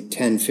 say,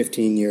 10,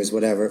 15 years,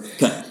 whatever.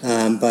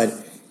 Okay.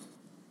 But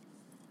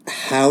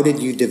how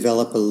did you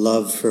develop a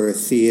love for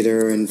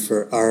theater and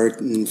for art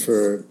and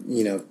for,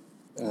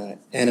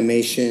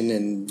 animation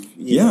and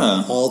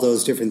all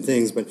those different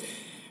things? But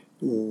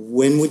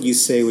when would you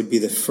say would be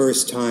the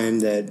first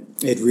time that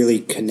it really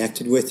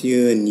connected with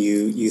you and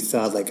you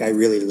thought, like, I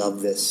really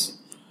love this?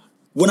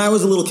 When I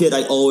was a little kid,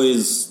 I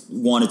always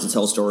wanted to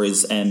tell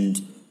stories,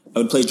 and I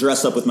would play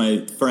dress up with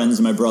my friends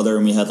and my brother,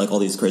 and we had like all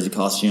these crazy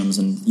costumes.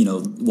 And,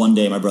 one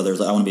day my brother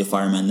was like, I want to be a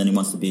fireman. Then he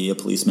wants to be a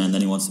policeman.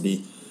 Then he wants to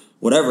be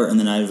whatever. And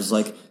then I was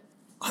like,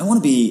 I want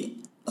to be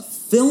a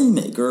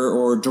filmmaker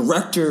or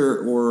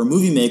director or a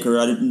movie maker.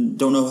 I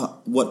don't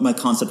know what my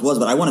concept was,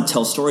 but I want to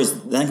tell stories.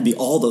 Then I could be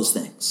all those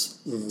things.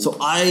 Mm-hmm. So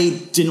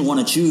I didn't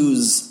want to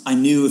choose. I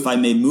knew if I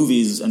made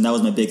movies, and that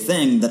was my big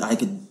thing, that I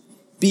could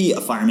be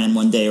a fireman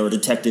one day or a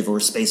detective or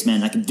a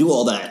spaceman. I could do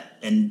all that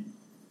and,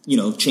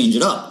 change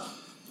it up.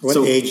 What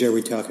age are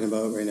we talking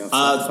about right now?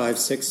 5,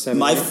 6, 7?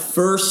 My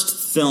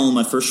first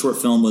short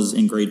film was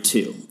in grade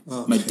 2.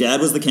 Oh, my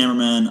dad was the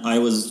cameraman. I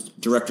was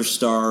director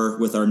star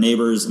with our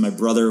neighbors, and my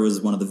brother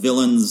was one of the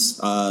villains.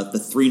 The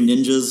Three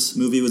Ninjas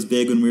movie was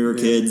big when we were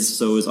kids,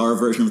 so it was our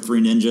version of Three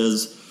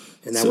Ninjas.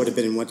 And that would have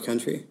been in what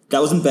country?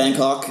 That was in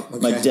Bangkok. Okay.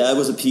 My dad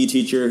was a PE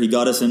teacher. He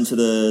got us into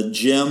the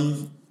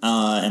gym.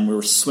 And we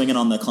were swinging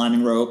on the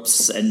climbing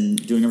ropes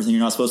and doing everything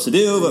you're not supposed to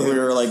do, but we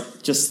were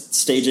like just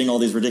staging all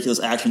these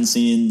ridiculous action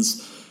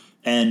scenes.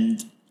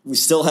 And we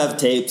still have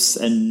tapes,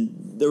 and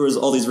there was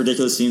all these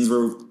ridiculous scenes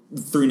where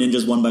three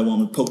ninjas one by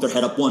one would poke their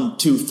head up 1,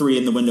 2, 3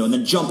 in the window and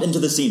then jump into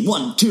the scene.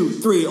 1, 2,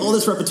 3, all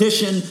this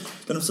repetition.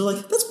 And I'm still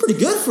like, that's pretty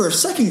good for a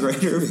second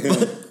grader. Yeah.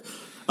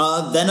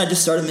 But then I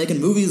just started making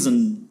movies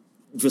and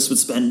just would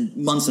spend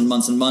months and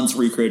months and months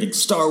recreating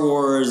Star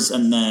Wars.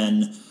 And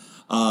then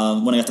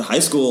when I got to high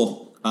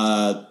school,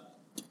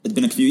 It'd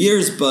been a few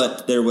years,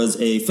 but there was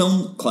a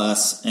film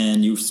class,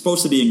 and you were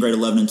supposed to be in grade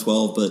 11 and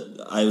 12,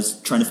 but I was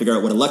trying to figure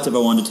out what elective I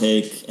wanted to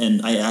take,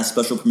 and I asked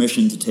special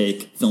permission to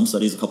take film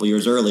studies a couple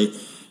years early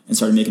and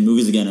started making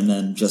movies again, and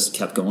then just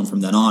kept going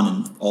from then on.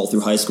 And all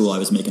through high school, I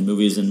was making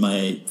movies, and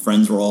my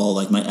friends were all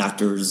like my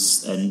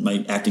actors and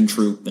my acting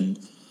troupe, and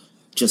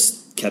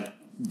just kept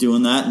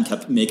doing that and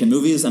kept making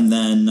movies. And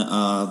then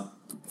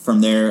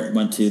from there,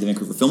 went to the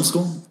Vancouver Film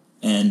School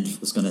and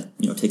was going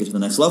to take it to the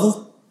next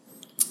level.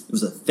 It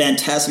was a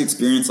fantastic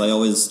experience. I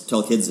always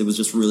tell kids it was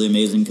just really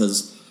amazing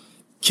because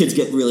kids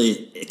get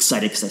really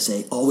excited because I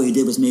say, all we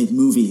did was make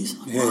movies.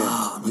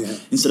 Wow. Yeah.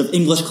 Instead of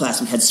English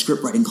class, we had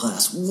script writing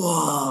class.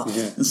 Wow.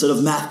 Yeah. Instead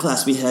of math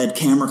class, we had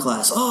camera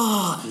class.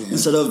 Oh. Yeah.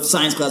 Instead of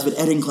science class, we had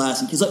editing class.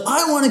 And kids like,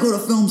 I want to go to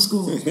film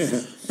school. Yeah.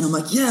 And I'm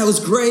like, yeah, it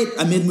was great.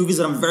 I made movies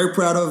that I'm very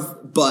proud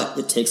of, but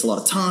it takes a lot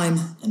of time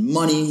and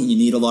money, and you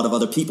need a lot of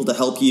other people to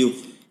help you.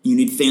 You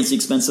need fancy,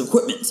 expensive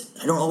equipment.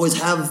 I don't always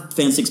have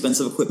fancy,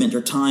 expensive equipment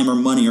or time or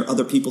money or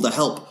other people to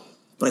help,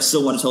 but I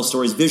still want to tell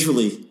stories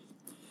visually.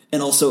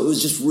 And also, it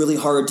was just really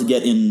hard to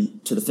get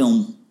into the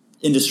film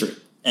industry.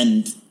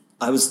 And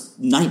I was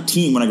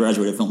 19 when I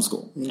graduated film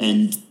school,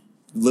 and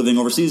living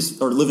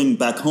overseas, or living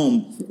back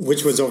home.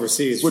 Which was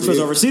overseas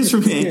for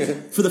me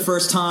for the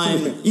first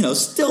time,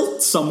 still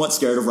somewhat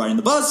scared of riding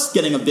the bus,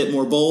 getting a bit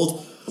more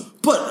bold.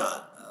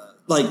 But,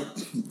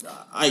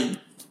 I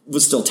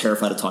was still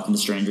terrified of talking to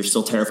strangers,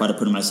 still terrified of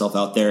putting myself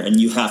out there, and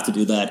you have to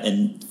do that.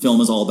 And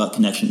film is all about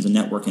connections and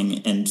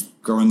networking. And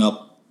growing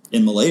up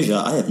in Malaysia,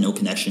 I have no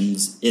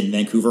connections in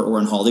Vancouver or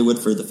in Hollywood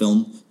for the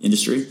film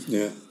industry.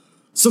 Yeah.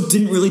 So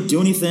didn't really do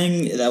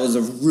anything. That was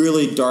a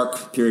really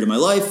dark period of my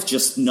life,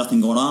 just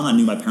nothing going on. I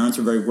knew my parents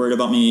were very worried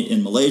about me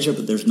in Malaysia,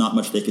 but there's not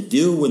much they could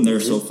do when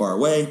they're so far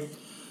away.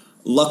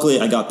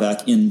 Luckily, I got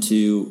back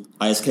into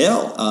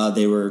ISKL.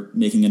 They were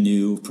making a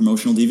new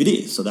promotional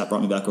DVD, so that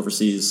brought me back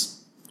overseas.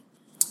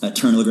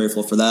 Eternally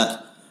grateful for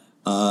that.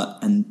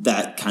 And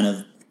that kind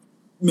of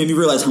made me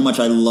realize how much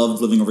I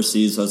loved living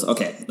overseas. So I was,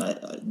 okay,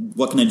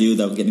 what can I do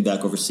that would get me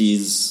back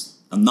overseas?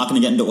 I'm not going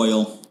to get into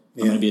oil.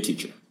 I'm going to be a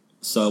teacher.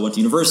 So I went to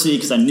university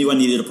because I knew I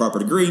needed a proper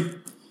degree.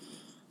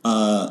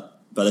 By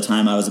the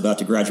time I was about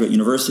to graduate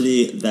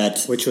university,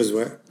 Which was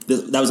where?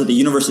 That was at the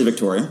University of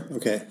Victoria.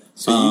 Okay.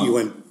 So you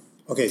went...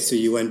 Okay, so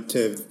you went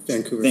to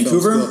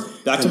Vancouver,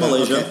 back to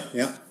Malaysia. Okay,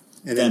 yeah.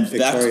 And then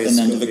Victoria.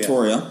 To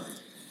Victoria.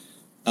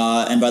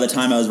 Yeah. And by the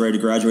time I was ready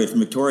to graduate from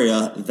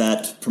Victoria,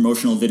 that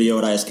promotional video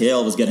at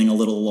ISKL was getting a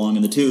little long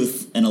in the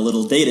tooth and a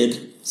little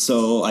dated.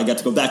 So I got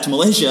to go back to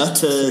Malaysia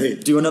to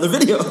do another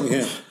video.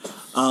 Yeah.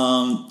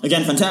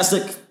 Again,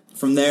 fantastic.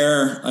 From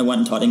there, I went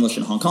and taught English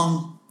in Hong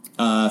Kong.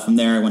 From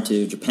there, I went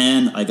to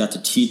Japan. I got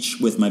to teach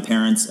with my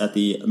parents at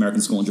the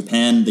American School in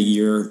Japan the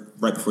year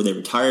right before they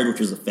retired, which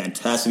was a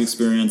fantastic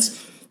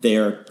experience. They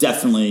are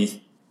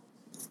definitely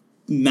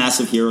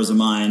massive heroes of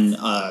mine.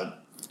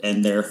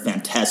 And they're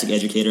fantastic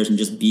educators, and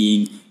just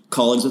being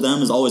colleagues with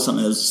them is always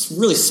something that's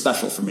really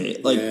special for me.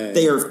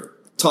 They are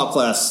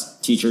top-class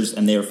teachers,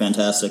 and they are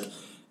fantastic,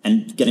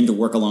 and getting to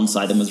work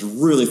alongside them was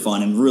really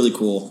fun and really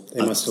cool.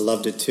 They must have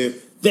loved it, too.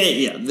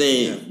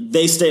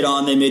 They stayed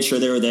on. They made sure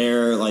they were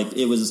there.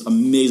 It was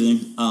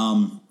amazing.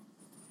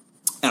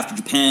 After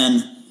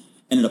Japan,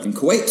 ended up in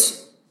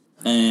Kuwait,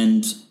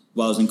 and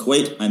while I was in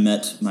Kuwait, I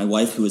met my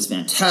wife, who was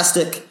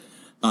fantastic.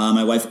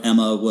 My wife,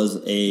 Emma,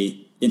 was a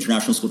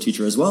international school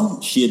teacher as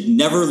well. She had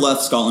never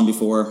left Scotland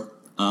before,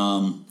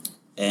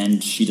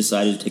 and she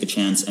decided to take a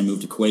chance and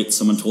move to Kuwait.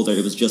 Someone told her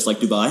it was just like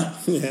Dubai.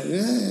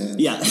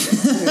 Yeah. I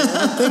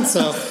think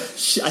so.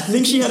 I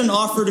think she had an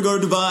offer to go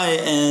to Dubai,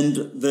 and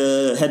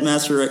the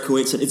headmaster at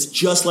Kuwait said, it's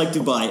just like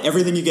Dubai.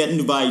 Everything you get in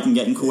Dubai, you can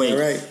get in Kuwait.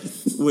 Yeah, right.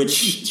 Which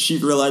she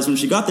realized when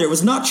she got there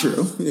was not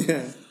true.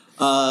 Yeah.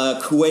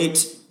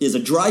 Kuwait is a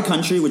dry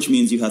country, which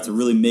means you have to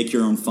really make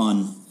your own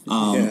fun.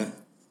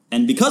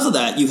 And because of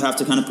that, you have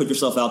to kind of put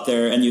yourself out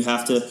there, and you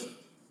have to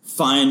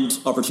find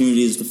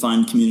opportunities to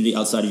find community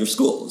outside of your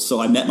school. So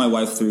I met my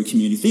wife through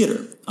community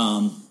theater.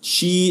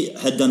 She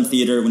had done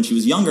theater when she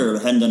was younger,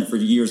 but hadn't done it for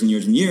years and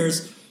years and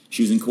years.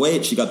 She was in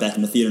Kuwait. She got back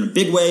into theater in a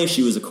big way.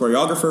 She was a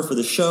choreographer for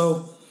the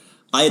show.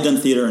 I had done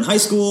theater in high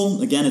school.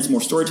 Again, it's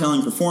more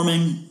storytelling,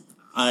 performing.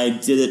 I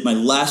did it my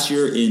last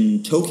year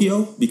in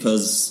Tokyo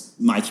because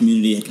my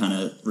community had kind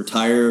of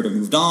retired or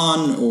moved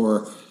on,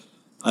 or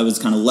I was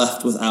kind of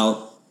left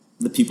without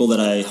the people that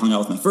I hung out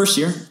with my first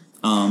year.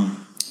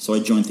 So I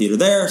joined theater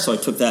there. So I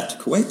took that to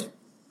Kuwait.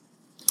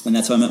 And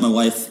that's how I met my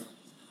wife,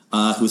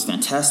 who was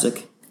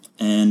fantastic.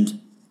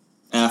 And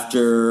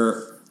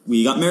after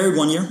we got married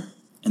 1 year,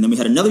 and then we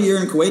had another year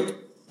in Kuwait,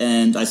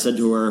 and I said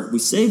to her, we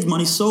saved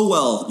money so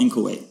well in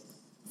Kuwait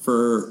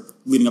for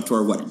leading up to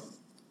our wedding.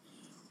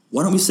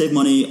 Why don't we save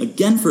money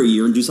again for a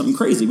year and do something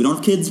crazy? We don't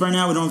have kids right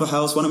now. We don't have a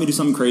house. Why don't we do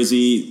something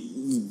crazy?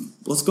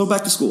 Let's go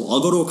back to school.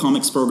 I'll go to a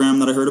comics program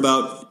that I heard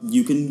about.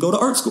 You can go to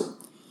art school.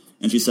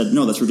 And she said,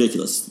 no, that's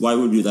ridiculous. Why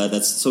would we do that?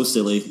 That's so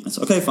silly. I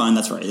said, okay, fine,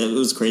 that's right. It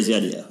was a crazy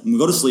idea. And we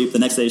go to sleep. The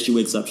next day she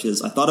wakes up. She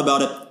says, I thought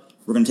about it.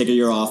 we're going to take a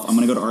year off. I'm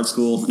going to go to art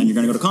school, and you're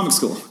going to go to comic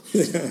school.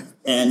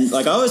 And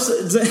like I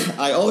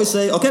always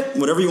say, okay,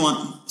 whatever you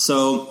want.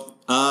 So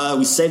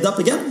we saved up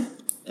again,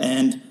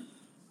 and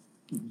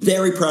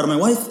very proud of my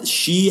wife.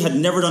 She had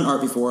never done art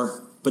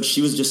before, but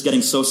she was just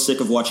getting so sick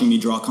of watching me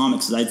draw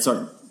comics. I'd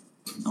start.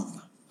 Oh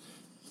my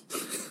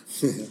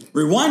God.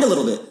 Rewind a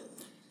little bit.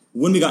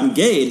 When we got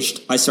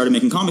engaged, I started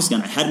making comics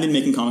again. I hadn't been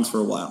making comics for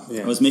a while.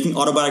 Yeah. I was making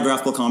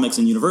autobiographical comics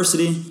in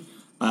university.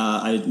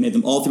 I made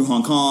them all through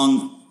Hong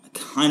Kong. I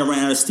kind of ran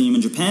out of steam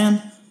in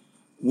Japan.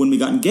 When we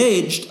got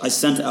engaged, I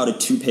sent out a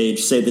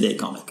 2-page Save the Date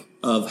comic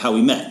of how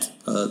we met.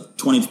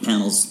 20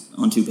 panels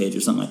on 2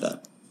 pages, something like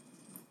that.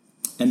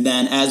 And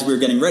then as we were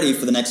getting ready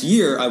for the next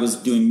year, I was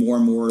doing more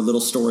and more little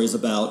stories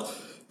about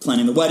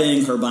planning the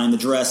wedding, her buying the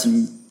dress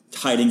and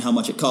hiding how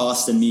much it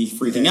cost, and me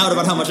freaking out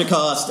about how much it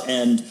cost,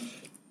 and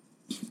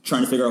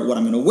trying to figure out what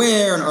I'm going to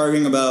wear, and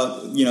arguing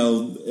about,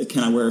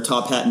 can I wear a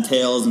top hat and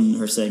tails, and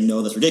her saying,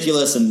 no, that's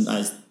ridiculous, and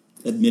I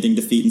admitting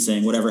defeat and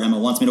saying, whatever Emma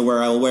wants me to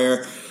wear, I will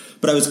wear.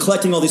 But I was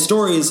collecting all these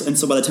stories, and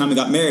so by the time we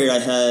got married, I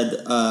had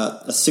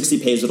a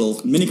 60-page little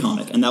mini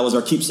comic, and that was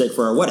our keepsake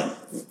for our wedding.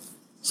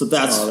 So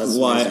that's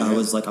why amazing, I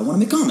was like, I want to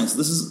make comics.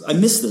 I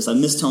miss this. I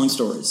miss telling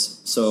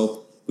stories.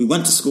 So we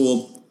went to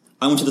school.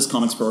 I went to this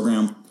comics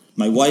program.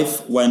 My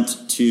wife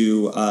went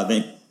to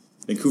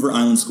Vancouver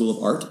Island School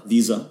of Art,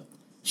 Visa.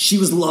 She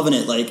was loving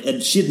it.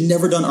 And she had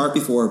never done art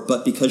before,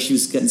 but because she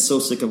was getting so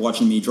sick of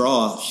watching me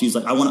draw, she was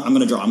like, I'm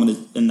going to draw.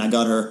 And I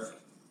got her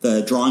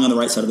the Drawing on the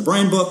Right Side of the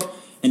Brain book,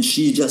 and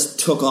she just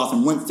took off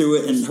and went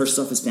through it. And her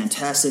stuff is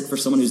fantastic for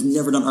someone who's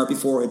never done art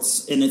before.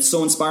 It's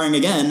so inspiring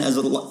again, as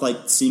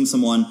seeing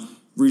someone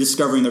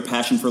rediscovering their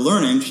passion for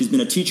learning. She's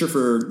been a teacher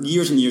for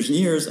years and years and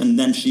years, and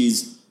then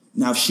she's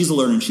a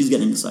learner and she's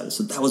getting excited.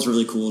 So that was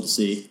really cool to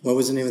see. What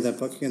was the name of that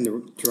book again?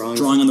 The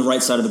Drawing on the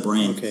Right Side of the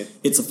Brain. Okay.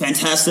 It's a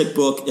fantastic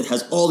book. It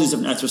has all these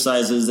different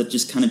exercises that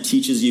just kind of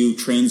teaches you,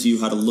 trains you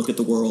how to look at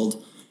the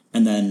world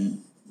and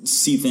then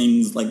see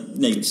things like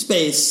negative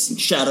space and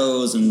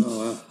shadows and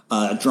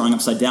drawing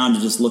upside down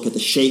to just look at the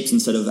shapes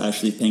instead of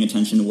actually paying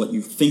attention to what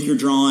you think you're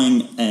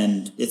drawing.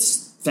 And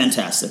it's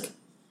fantastic.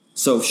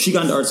 So she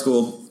got into art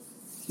school.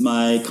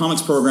 My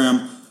comics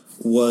program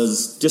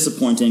was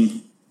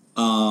disappointing.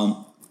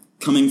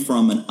 Coming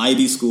from an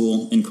IB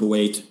school in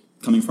Kuwait,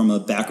 coming from a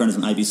background as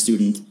an IB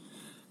student,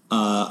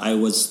 I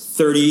was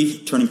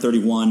 30, turning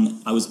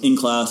 31. I was in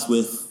class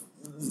with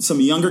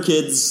some younger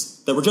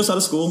kids that were just out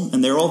of school,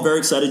 and they were all very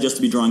excited just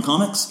to be drawing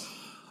comics.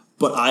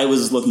 But I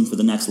was looking for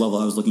the next level.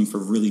 I was looking for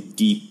really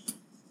deep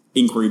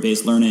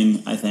inquiry-based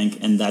learning, I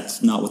think, and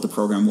that's not what the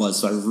program was.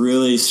 So I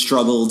really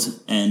struggled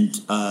and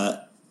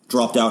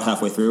dropped out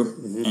halfway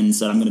through and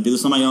said, I'm going to do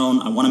this on my own.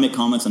 I want to make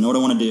comics. I know what I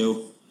want to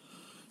do.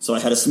 So I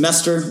had a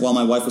semester while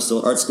my wife was still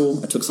at art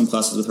school. I took some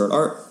classes with her at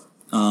art.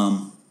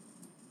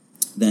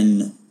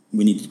 Then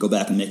we needed to go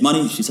back and make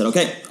money. She said,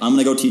 okay, I'm going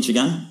to go teach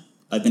again.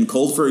 I've been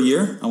cold for a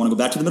year. I want to go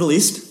back to the Middle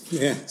East.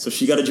 Yeah. So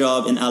she got a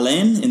job in Al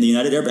Ain in the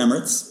United Arab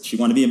Emirates. She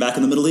wanted to be back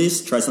in the Middle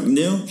East, try something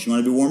new. She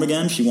wanted to be warm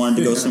again. She wanted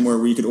to go somewhere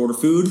where you could order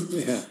food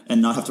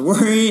and not have to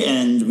worry,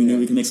 and we knew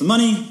we could make some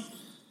money.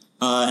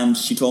 And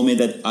she told me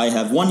that I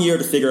have 1 year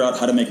to figure out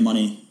how to make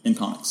money in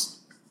comics.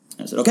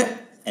 And I said, okay.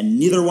 And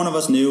neither one of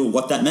us knew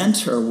what that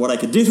meant or what I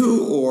could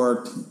do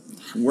or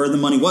where the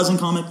money was in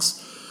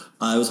comics.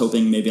 I was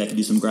hoping maybe I could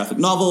do some graphic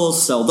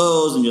novels, sell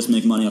those, and just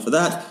make money off of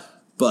that.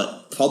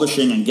 But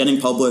publishing and getting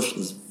published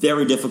is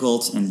very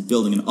difficult, and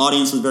building an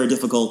audience is very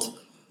difficult.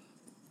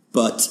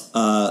 But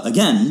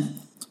again,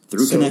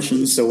 through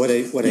connections. So what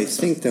I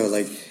think though,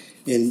 like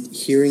in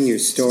hearing your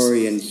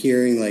story and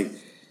hearing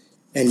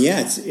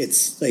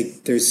it's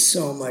like there's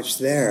so much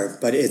there,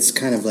 but it's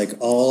kind of like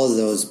all of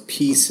those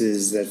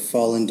pieces that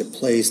fall into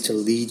place to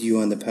lead you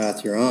on the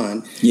path you're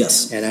on.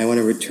 Yes. And I want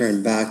to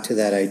return back to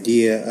that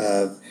idea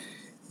of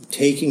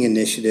taking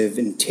initiative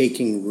and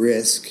taking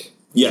risk.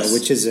 Yes.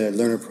 Which is a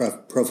learner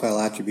profile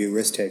attribute,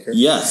 risk taker.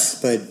 Yes.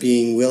 But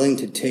being willing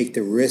to take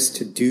the risk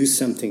to do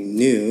something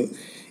new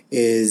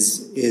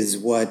is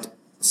what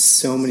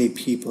so many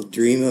people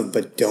dream of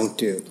but don't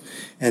do.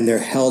 And they're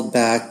held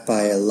back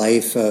by a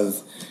life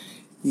of,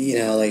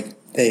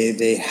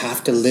 they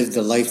have to live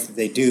the life that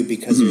they do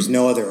because there's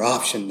no other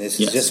option. This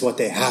is just what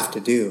they have to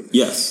do.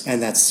 Yes.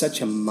 And that's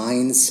such a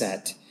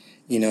mindset.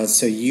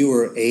 So you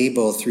were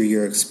able through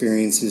your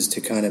experiences to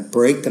kind of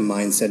break the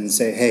mindset and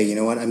say, hey, you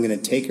know what? I'm going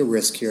to take a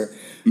risk here.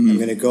 I'm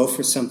going to go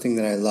for something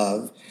that I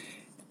love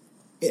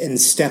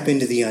and step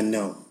into the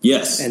unknown.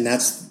 Yes. And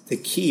that's the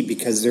key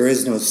because there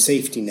is no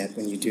safety net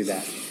when you do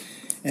that.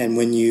 And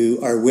when you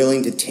are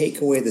willing to take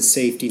away the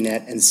safety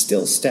net and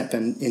still step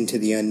into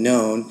the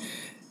unknown,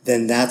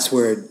 then that's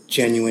where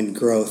genuine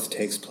growth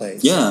takes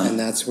place. Yeah. And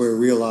that's where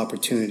real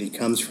opportunity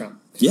comes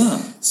from.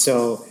 Yeah.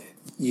 So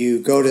you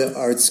go to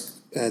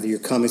your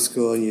comic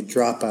school and you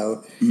drop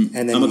out,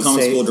 and then I'm a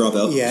comic school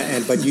dropout.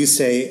 Yeah, but you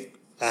say,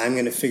 I'm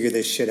going to figure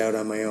this shit out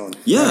on my own.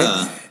 Yeah.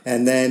 Right?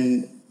 And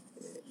then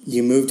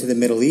you move to the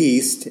Middle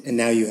East, and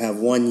now you have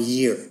 1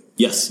 year.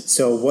 Yes.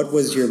 So what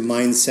was your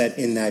mindset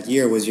in that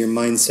year? Was your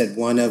mindset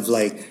one of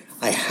like,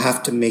 I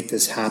have to make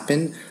this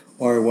happen?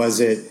 Or was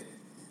it,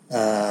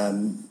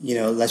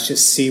 let's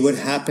just see what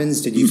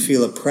happens? Did you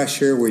feel a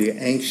pressure? Were you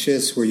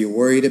anxious? Were you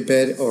worried a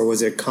bit? Or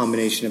was it a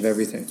combination of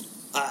everything?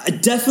 I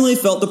definitely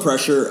felt the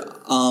pressure.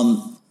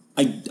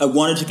 I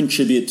wanted to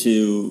contribute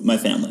to my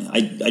family.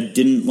 I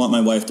didn't want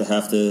my wife to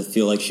have to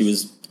feel like she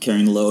was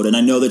carrying the load. And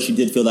I know that she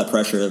did feel that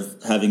pressure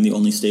of having the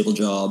only stable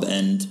job.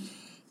 And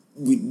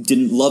we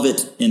didn't love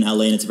it in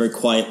LA, and it's a very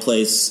quiet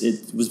place.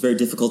 It was very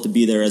difficult to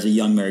be there as a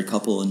young married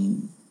couple,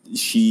 and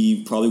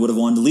she probably would have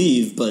wanted to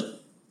leave,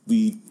 but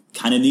we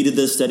kind of needed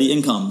the steady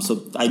income.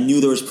 So I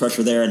knew there was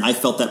pressure there, and I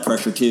felt that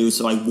pressure too,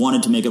 so I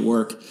wanted to make it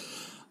work.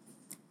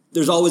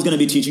 There's always going to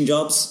be teaching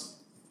jobs,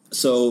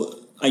 so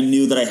I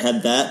knew that I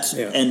had that,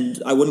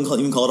 and I wouldn't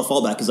even call it a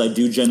fallback because I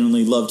do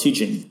genuinely love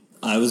teaching.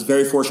 I was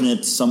very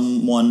fortunate.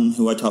 Someone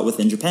who I taught with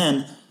in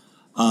Japan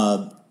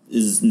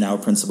is now a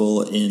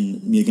principal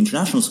in Munich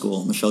International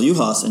School, Michelle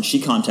Juhas, and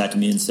she contacted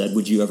me and said,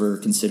 would you ever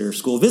consider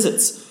school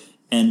visits?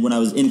 And when I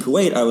was in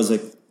Kuwait, I was a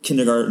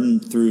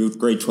kindergarten through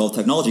grade 12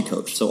 technology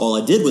coach. So all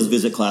I did was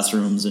visit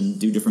classrooms and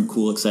do different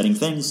cool, exciting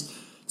things.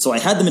 So I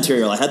had the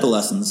material, I had the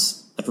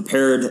lessons. I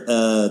prepared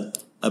a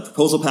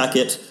proposal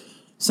packet,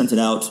 sent it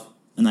out,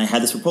 and I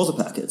had this proposal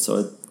packet.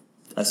 So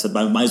I said,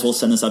 I might as well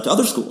send this out to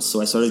other schools. So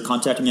I started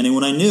contacting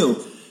anyone I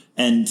knew.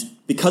 And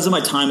because of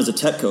my time as a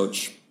tech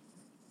coach,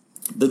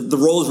 the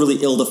role was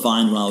really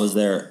ill-defined when I was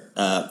there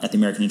at the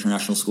American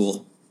International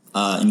School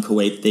in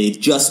Kuwait. They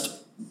just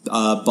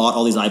bought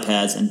all these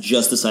iPads and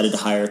just decided to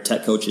hire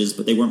tech coaches,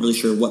 but they weren't really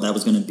sure what that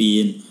was going to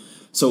be. And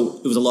so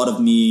it was a lot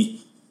of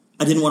me.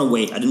 I didn't want to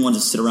wait. I didn't want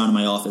to sit around in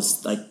my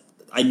office.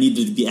 I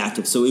needed to be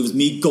active. So it was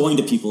me going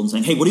to people and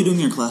saying, hey, what are you doing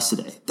in your class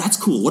today? That's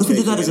cool. What if we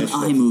did that as an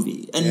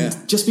iMovie?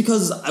 And just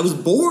because I was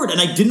bored and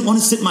I didn't want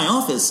to sit in my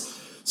office.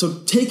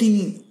 So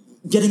getting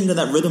into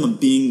that rhythm of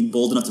being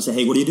bold enough to say,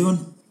 hey, what are you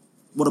doing?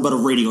 What about a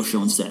radio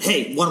show instead?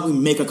 Hey, why don't we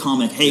make a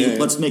comic? Hey,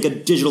 let's make a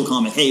digital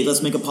comic. Hey,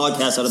 let's make a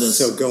podcast out of this.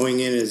 So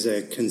going in as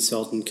a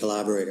consultant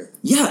collaborator.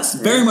 Yes,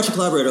 very much a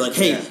collaborator. Like,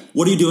 hey,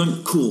 what are you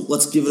doing? Cool.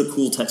 Let's give it a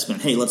cool tech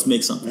spin. Hey, let's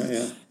make something.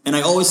 And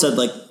I always said,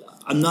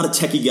 I'm not a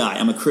techie guy.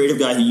 I'm a creative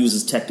guy who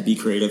uses tech to be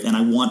creative, and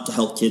I want to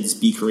help kids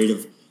be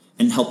creative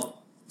and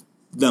help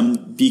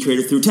them be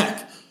creative through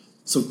tech.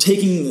 So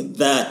taking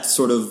that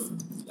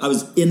I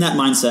was in that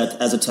mindset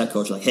as a tech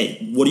coach, like,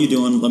 hey, what are you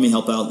doing? Let me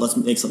help out. Let's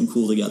make something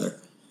cool together.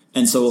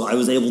 And so I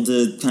was able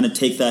to kind of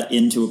take that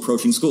into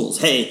approaching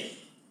schools. Hey,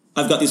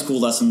 I've got these cool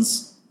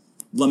lessons.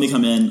 Let me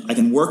come in. I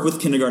can work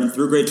with kindergarten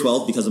through grade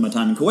 12 because of my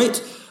time in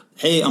Kuwait.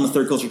 Hey, I'm a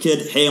third culture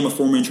kid. Hey, I'm a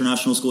former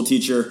international school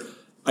teacher.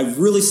 I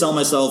really sell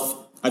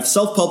myself. I've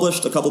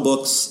self-published a couple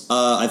books.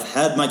 I've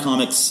had my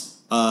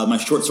comics, my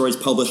short stories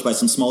published by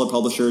some smaller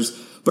publishers,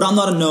 but I'm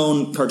not a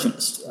known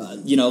cartoonist.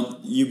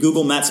 You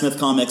Google Matt Smith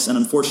comics, and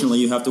unfortunately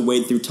you have to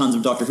wade through tons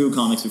of Doctor Who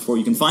comics before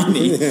you can find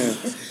me.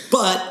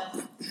 But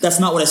that's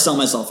not what I sell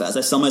myself as.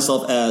 I sell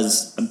myself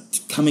as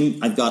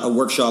I've got a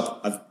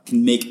workshop.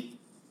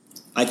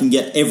 I can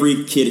get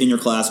every kid in your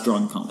class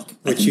drawing a comic.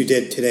 Which you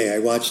did today. I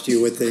watched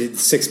you with the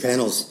 6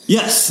 panels.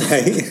 Yes.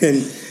 Right?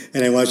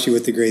 And I watched you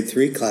with the grade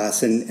 3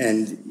 class,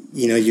 and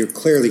you're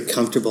clearly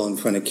comfortable in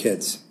front of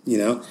kids,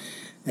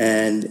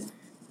 And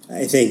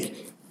I think,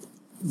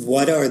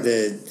 what are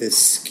the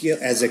skill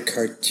as a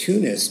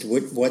cartoonist?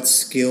 What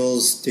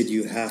skills did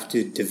you have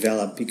to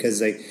develop?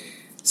 Because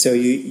so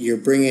you're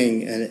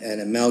bringing an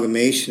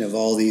amalgamation of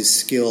all these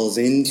skills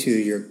into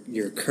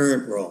your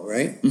current role,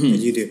 right? Mm-hmm. That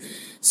you do.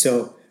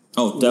 So,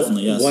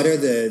 definitely, yes. What are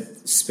the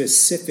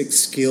specific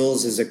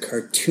skills as a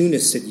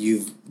cartoonist that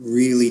you've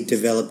really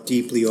developed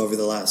deeply over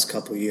the last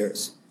couple of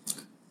years?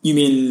 You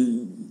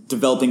mean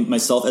developing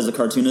myself as a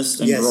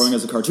cartoonist and growing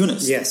as a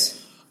cartoonist?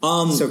 Yes.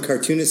 So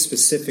cartoonist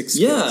specific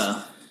skills.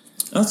 Yeah.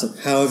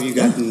 How have you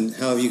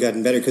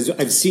gotten better? Because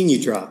I've seen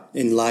you draw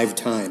in live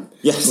time,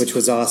 which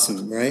was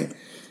awesome, right?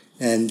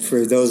 And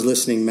for those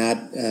listening,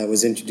 Matt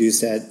was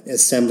introduced at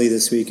Assembly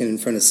this weekend in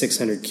front of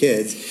 600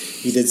 kids.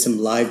 He did some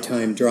live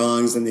time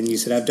drawings, and then you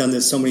said, I've done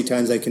this so many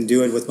times I can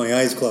do it with my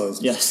eyes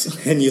closed.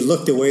 Yes. And you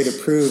looked away to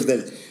prove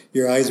that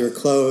your eyes were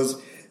closed,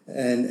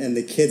 and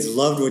the kids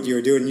loved what you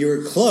were doing. You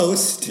were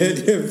close to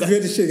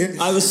finishing it.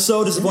 I was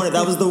so disappointed.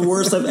 That was the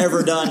worst I've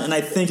ever done, and I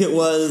think it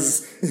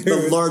was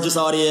the largest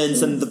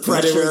audience and the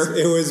pressure.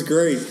 It was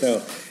great,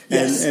 though.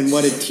 Yes. And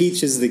what it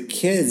teaches the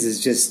kids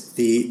is just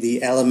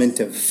the element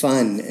of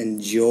fun and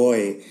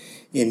joy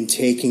in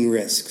taking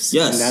risks.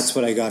 Yes. And that's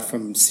what I got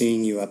from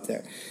seeing you up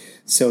there.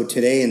 So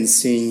today, in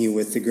seeing you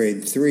with the grade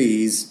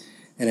 3s,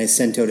 and I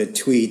sent out a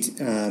tweet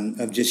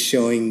of just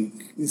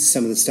showing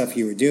some of the stuff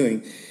you were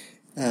doing.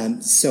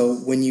 So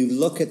when you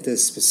look at the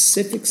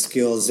specific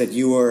skills that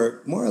you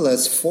were more or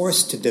less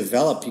forced to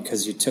develop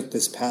because you took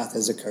this path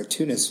as a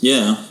cartoonist.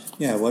 Yeah,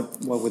 what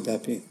would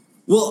that be?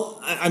 Well,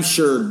 I'm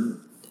sure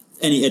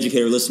any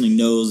educator listening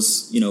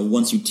knows,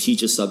 once you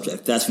teach a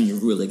subject, that's when you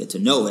really get to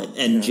know it.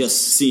 And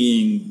just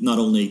seeing not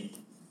only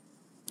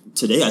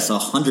today, I saw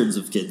hundreds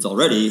of kids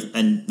already,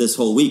 and this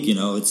whole week,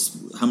 it's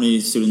how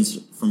many students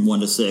from 1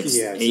 to 6?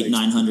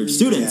 900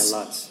 students. Yeah,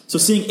 lots. So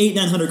seeing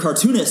 900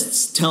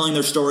 cartoonists telling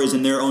their stories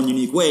in their own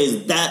unique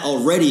ways, that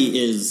already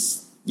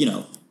is,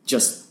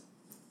 just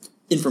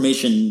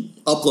information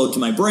upload to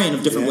my brain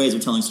of different ways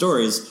of telling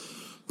stories.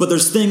 But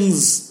there's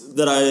things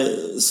that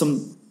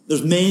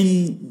there's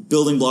main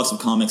building blocks of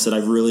comics that I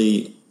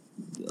really,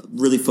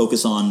 really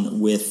focus on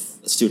with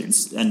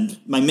students. And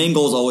my main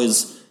goal is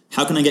always,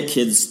 how can I get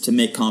kids to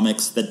make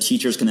comics that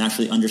teachers can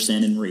actually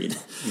understand and read?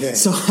 Yeah.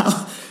 So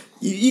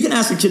you can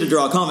ask a kid to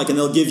draw a comic and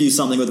they'll give you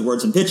something with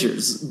words and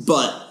pictures,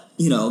 but,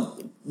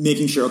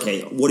 making sure,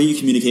 okay, what are you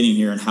communicating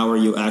here and how are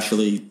you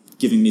actually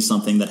giving me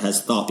something that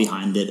has thought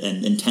behind it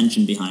and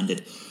intention behind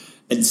it?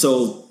 And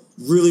so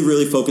really,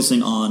 really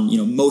focusing on,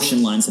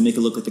 motion lines that make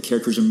it look like the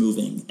characters are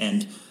moving.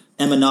 And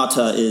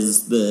emanata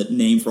is the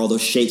name for all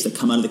those shapes that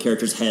come out of the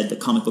character's head, the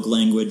comic book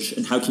language,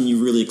 and how can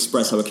you really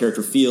express how a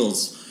character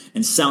feels,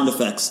 and sound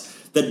effects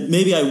that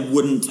maybe I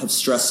wouldn't have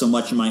stressed so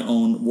much in my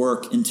own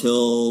work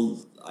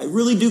until I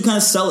really do kind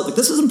of sell it. Like,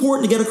 this is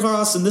important to get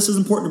across, and this is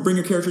important to bring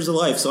your characters to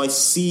life. So I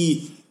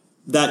see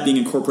that being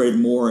incorporated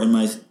more in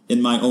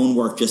my own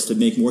work, just to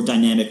make more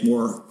dynamic,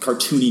 more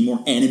cartoony,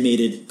 more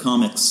animated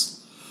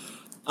comics.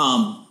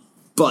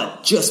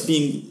 But just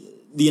being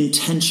the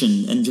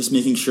intention and just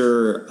making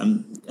sure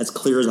I'm as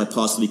clear as I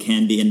possibly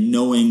can be, and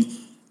knowing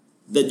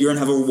that you're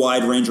going to have a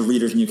wide range of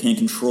readers and you can't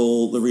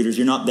control the readers.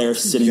 You're not there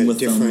sitting with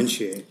them.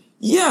 Differentiate.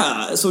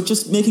 Yeah, so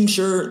just making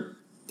sure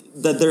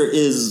that there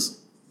is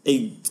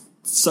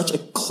such a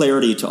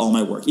clarity to all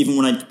my work. Even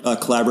when I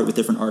collaborate with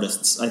different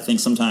artists, I think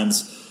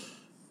sometimes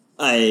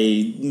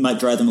I might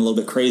drive them a little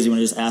bit crazy when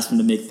I just ask them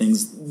to make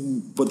things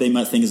what they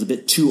might think is a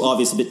bit too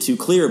obvious, a bit too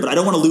clear. But I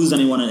don't want to lose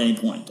anyone at any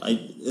point.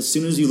 As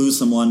soon as you lose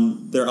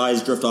someone, their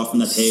eyes drift off from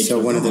that page. So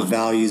one of the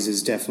values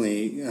is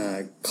definitely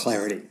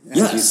clarity,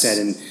 as you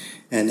said.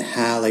 And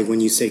how, like, when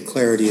you say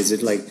clarity, is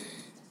it like,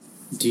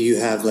 do you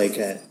have like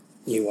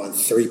you want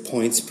 3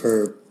 points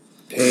per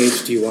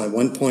page? Do you want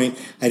 1 point?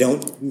 I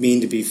don't mean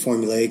to be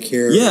formulaic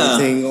here or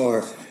anything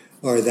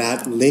or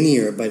that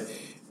linear, but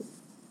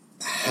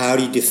how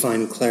do you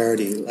define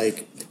clarity?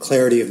 Like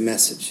clarity of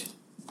message?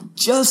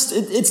 Just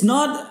it's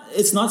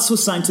not so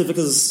scientific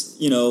as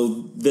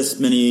this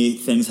many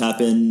things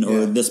happen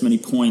or this many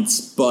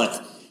points,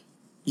 but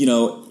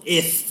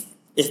if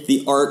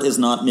the art is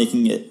not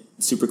making it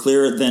super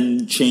clear,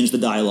 then change the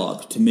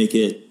dialogue to make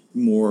it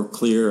more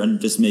clear and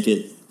just make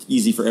it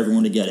easy for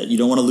everyone to get it. You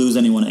don't want to lose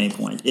anyone at any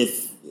point.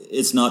 If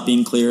it's not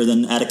being clear,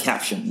 then add a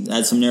caption,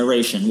 add some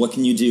narration. What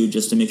can you do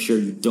just to make sure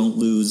you don't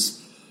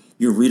lose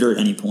your reader at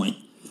any point?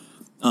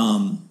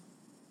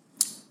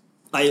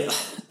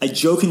 I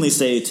jokingly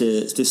say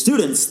to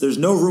students, there's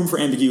no room for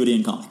ambiguity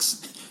in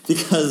comics,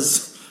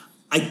 because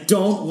I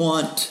don't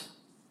want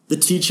the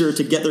teacher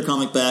to get their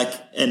comic back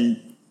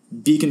and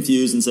be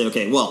confused and say,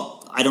 okay,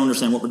 well, I don't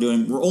understand what we're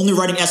doing. We're only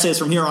writing essays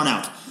from here on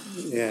out.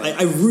 Yeah.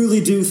 I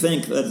really do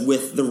think that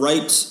with the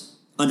right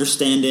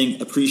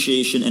understanding,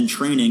 appreciation, and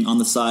training on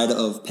the side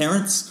of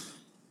parents,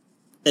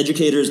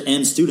 educators,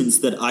 and students,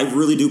 that I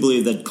really do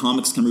believe that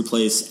comics can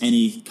replace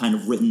any kind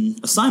of written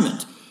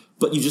assignment.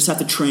 But you just have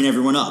to train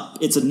everyone up.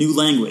 It's a new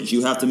language.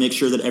 You have to make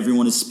sure that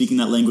everyone is speaking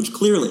that language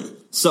clearly.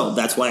 So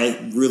that's why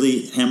I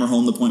really hammer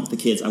home the point with the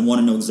kids. I want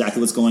to know exactly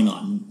what's going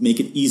on.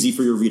 Make it easy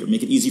for your reader.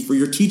 Make it easy for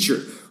your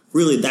teacher.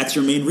 Really, that's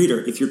your main reader.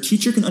 If your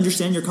teacher can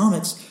understand your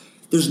comics,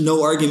 there's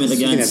no argument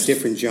against... You can have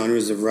different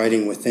genres of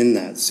writing within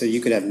that. So you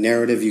could have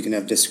narrative, you can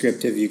have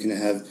descriptive, you can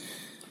have...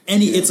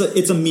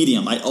 It's a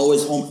medium. I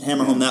always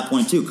hammer home that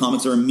point too.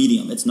 Comics are a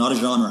medium. It's not a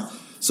genre.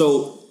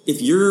 So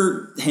if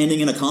you're handing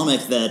in a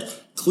comic that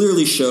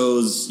clearly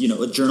shows,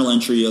 a journal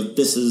entry of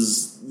this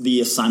is the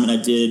assignment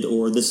I did,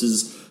 or this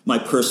is my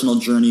personal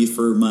journey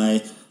for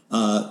my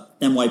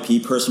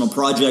MYP personal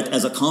project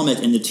as a comic,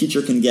 and the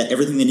teacher can get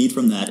everything they need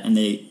from that, and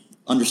they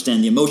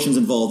understand the emotions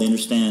involved, they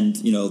understand,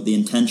 the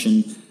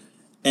intention,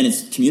 and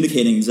it's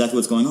communicating exactly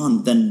what's going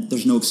on, then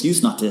there's no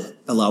excuse not to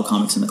allow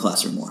comics in the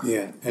classroom more.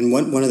 Yeah, and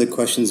one of the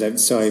questions,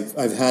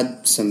 I've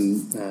had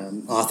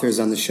some authors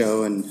on the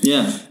show, and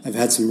I've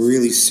had some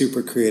really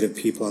super creative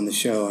people on the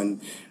show,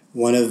 and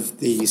one of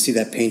you see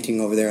that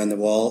painting over there on the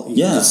wall,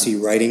 you can just see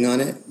writing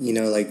on it, you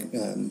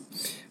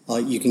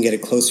can get a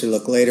closer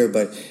look later,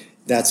 but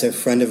that's a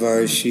friend of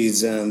ours.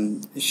 She's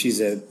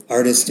an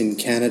artist in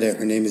Canada.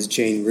 Her name is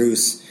Jane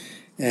Roos.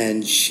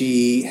 And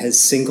she has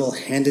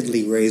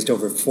single-handedly raised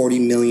over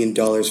 $40 million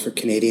for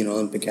Canadian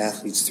Olympic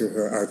athletes through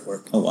her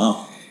artwork. Oh,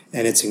 wow.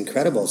 And it's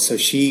incredible. So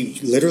she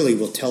literally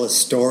will tell a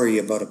story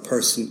about a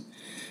person.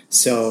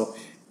 So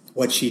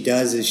what she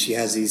does is she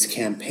has these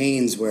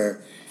campaigns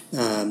where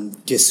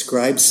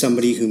describe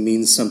somebody who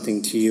means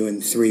something to you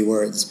in 3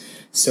 words.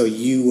 So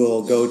you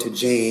will go to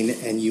Jane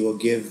and you will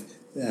give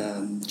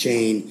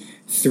Jane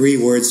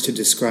 3 words to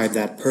describe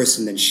that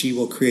person, then she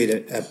will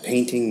create a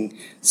painting,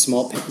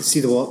 see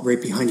the wall right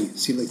behind you,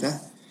 see it like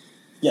that?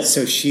 Yes.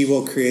 So she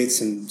will create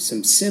some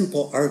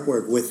simple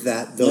artwork with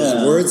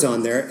those words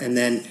on there, and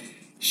then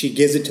she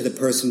gives it to the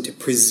person to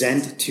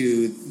present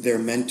to their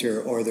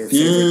mentor or their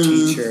favorite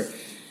teacher.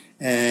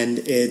 And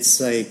it's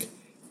like,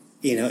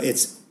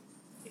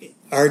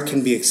 art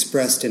can be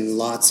expressed in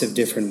lots of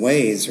different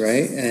ways,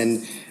 right?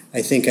 And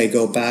I think I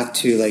go back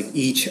to, like,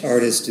 each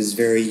artist is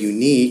very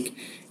unique.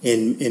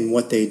 in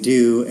what they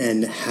do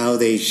and how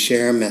they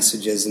share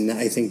messages. And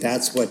I think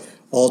that's what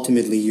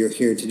ultimately you're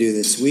here to do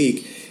this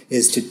week,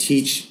 is to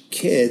teach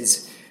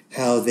kids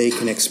how they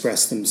can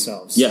express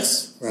themselves.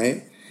 Yes.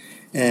 Right?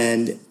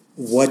 And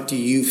what do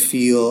you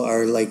feel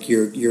are like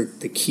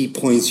the key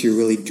points you're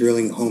really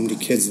drilling home to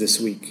kids this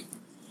week?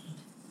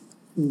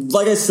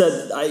 Like I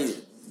said,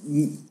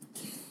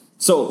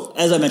 so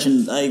as I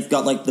mentioned, I've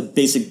got like the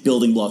basic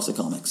building blocks of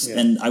comics,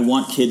 and I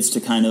want kids to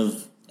kind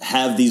of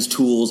have these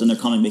tools in their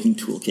comic making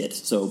toolkit.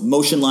 So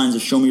motion lines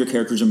of show me your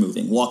characters are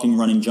moving, walking,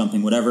 running,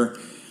 jumping, whatever.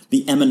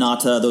 The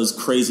emanata, those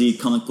crazy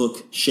comic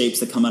book shapes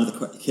that come out of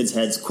the kids'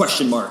 heads,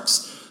 question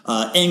marks,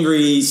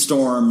 angry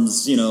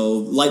storms,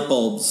 light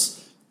bulbs.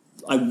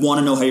 I want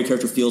to know how your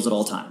character feels at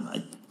all time.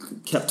 I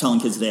kept telling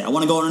kids today, I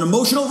want to go on an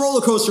emotional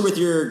roller coaster with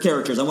your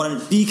characters. I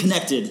want to be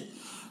connected.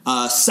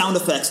 Sound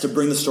effects to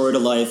bring the story to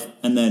life,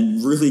 and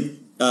then really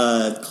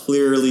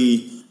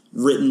clearly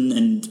written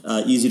and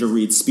easy to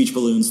read speech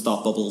balloons,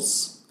 thought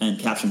bubbles, and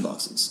caption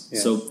boxes. Yeah.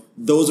 So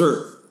those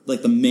are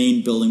like the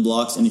main building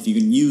blocks, and if you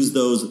can use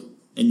those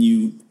and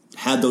you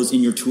have those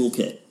in your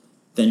toolkit,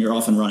 then you're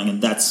off and running,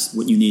 and that's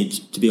what you need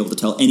to be able to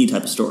tell any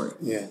type of story.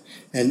 Yeah.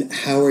 And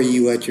how are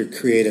you at your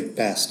creative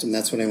best? And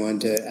that's what I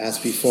wanted to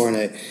ask before,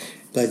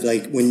 but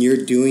like when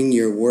you're doing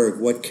your work,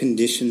 what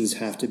conditions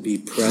have to be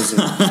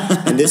present?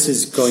 And this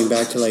is going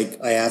back to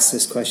I asked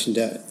this question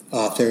to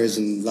authors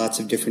and lots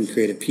of different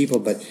creative people,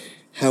 but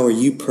how are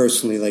you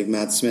personally, like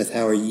Matt Smith,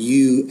 how are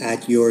you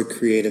at your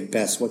creative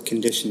best? What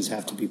conditions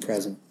have to be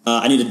present?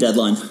 I need a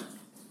deadline.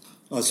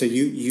 Oh, so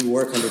you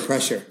work under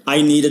pressure.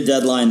 I need a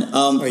deadline.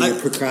 Are you a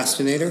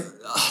procrastinator?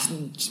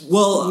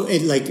 Well...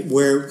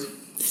 where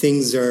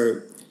things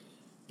are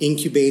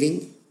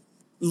incubating?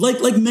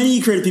 Like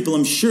many creative people,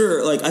 I'm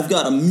sure, I've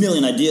got a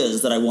million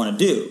ideas that I want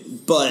to do,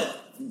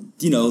 but,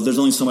 there's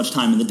only so much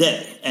time in the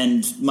day.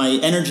 And my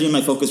energy and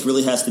my focus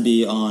really has to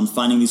be on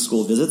finding these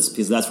school visits,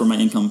 because that's where my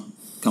income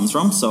comes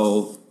from.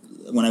 So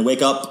when I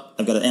wake up,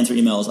 I've got to answer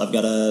emails. I've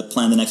got to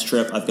plan the next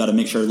trip. I've got to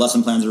make sure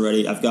lesson plans are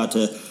ready. I've got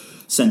to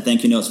send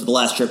thank you notes for the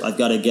last trip. I've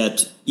got to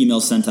get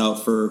emails sent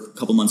out for a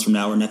couple months from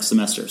now or next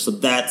semester. So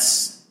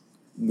that's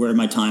where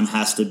my time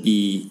has to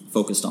be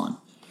focused on.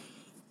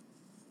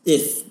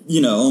 If,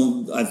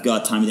 I've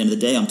got time at the end of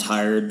the day, I'm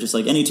tired, just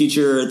like any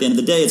teacher, at the end of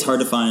the day, it's hard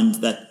to find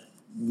that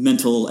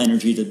mental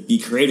energy to be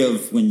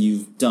creative when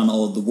you've done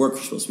all of the work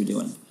you're supposed to be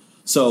doing.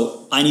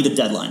 So I need a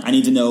deadline. I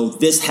need to know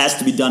this has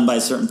to be done by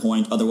a certain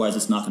point, otherwise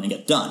it's not going to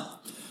get done.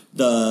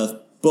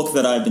 The book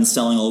that I've been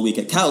selling all week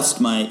at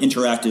KAUST, my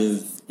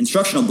interactive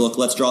instructional book,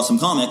 Let's Draw Some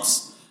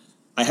Comics,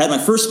 I had my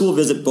first school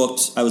visit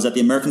booked. I was at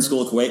the American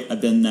School of Kuwait.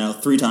 I've been now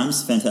 3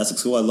 times. Fantastic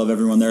school. I love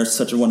everyone there. It's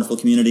such a wonderful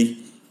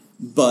community.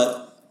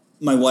 But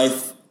my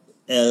wife,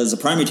 as a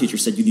primary teacher,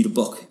 said, you need a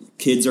book.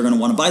 Kids are going to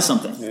want to buy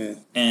something. Yeah.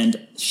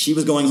 And she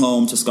was going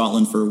home to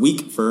Scotland for a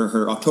week for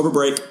her October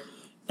break.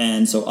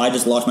 And so I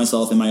just locked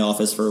myself in my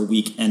office for a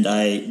week, and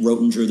I wrote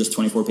and drew this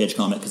 24-page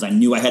comic because I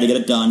knew I had to get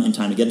it done in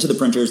time to get it to the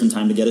printers, in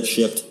time to get it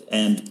shipped,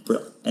 and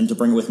to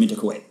bring it with me to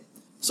Kuwait.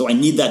 So I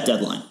need that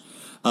deadline.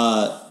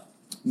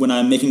 When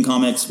I'm making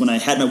comics, when I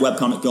had my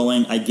webcomic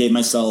going, I gave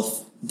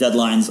myself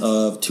deadlines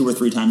of 2 or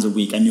 3 times a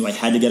week. I knew I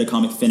had to get a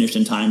comic finished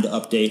in time to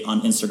update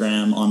on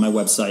Instagram, on my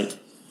website.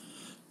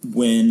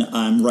 When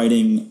I'm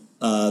writing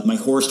my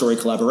horror story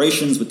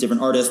collaborations with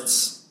different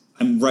artists,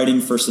 I'm writing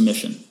for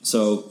submission.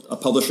 So a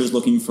publisher's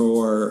looking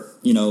for,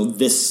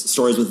 this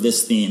stories with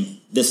this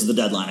theme. This is the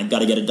deadline. I've got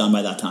to get it done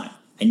by that time.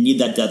 I need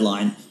that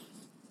deadline.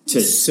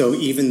 So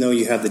even though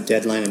you have the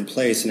deadline in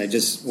place, and I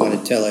just want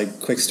to tell a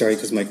quick story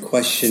because my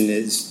question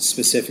is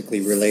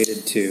specifically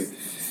related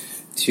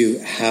to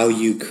how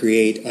you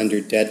create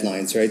under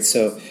deadlines, right?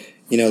 So,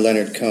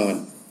 Leonard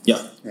Cohen.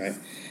 Yeah. Right.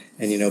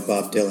 And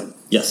Bob Dylan.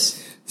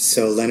 Yes.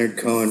 So Leonard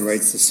Cohen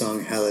writes the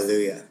song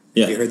Hallelujah.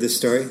 Yeah. Have you heard this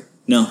story?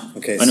 No.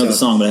 Okay. I know the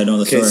song, but I don't know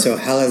the story. Okay, so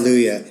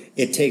Hallelujah,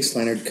 it takes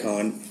Leonard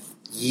Cohen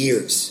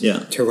years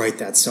to write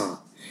that song.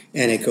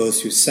 And it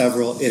goes through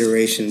several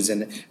iterations.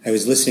 And I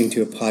was listening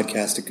to a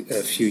podcast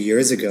a few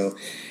years ago,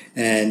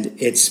 and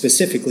it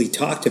specifically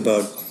talked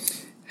about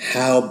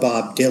how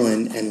Bob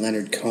Dylan and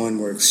Leonard Cohen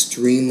were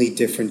extremely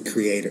different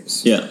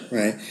creators. Yeah.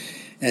 Right?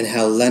 And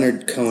how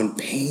Leonard Cohen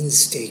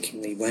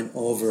painstakingly went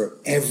over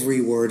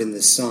every word in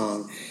the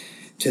song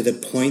to the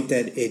point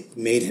that it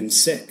made him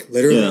sick,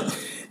 literally. Yeah.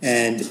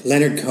 And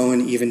Leonard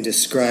Cohen even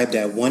described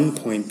at one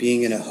point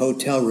being in a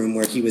hotel room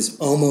where he was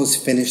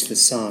almost finished the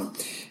song,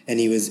 and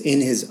he was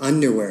in his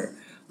underwear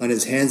on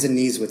his hands and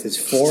knees with his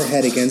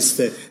forehead against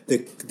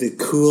the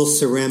cool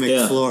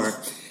ceramic floor,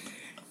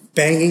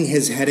 banging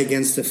his head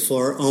against the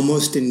floor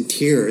almost in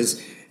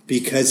tears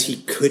because he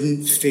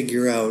couldn't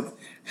figure out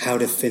how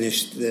to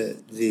finish the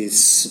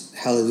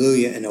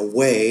Hallelujah in a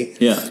way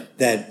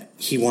that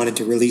he wanted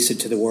to release it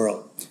to the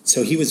world.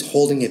 So he was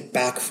holding it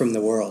back from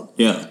the world.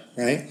 Yeah.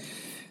 Right?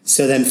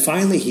 So then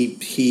finally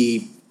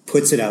he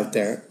puts it out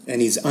there,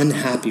 and he's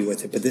unhappy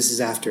with it, but this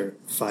is after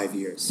 5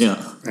 years.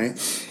 Yeah. Right?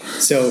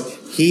 So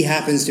he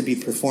happens to be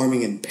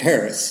performing in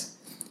Paris.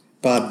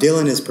 Bob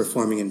Dylan is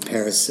performing in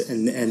Paris,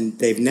 and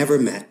they've never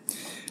met.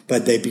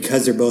 But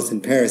because they're both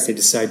in Paris, they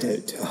decide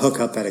to hook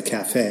up at a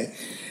cafe.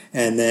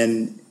 And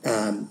then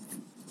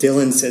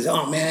Dylan says,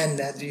 "Oh man,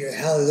 your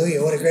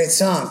Hallelujah, what a great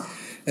song.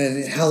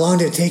 And how long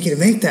did it take you to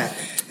make that?"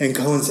 And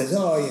Cohen says,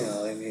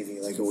 "Oh, maybe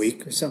like a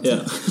week or something."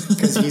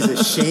 Because he's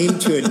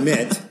ashamed to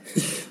admit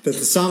that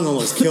the song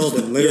almost killed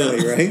him,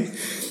 literally, right?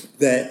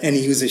 And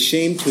he was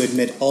ashamed to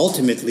admit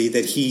ultimately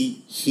that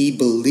he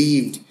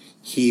believed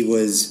he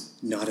was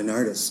not an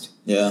artist.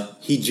 Yeah.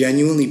 He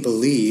genuinely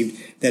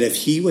believed that if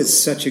he was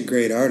such a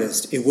great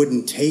artist, it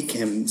wouldn't take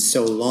him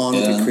so long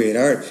to create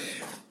art.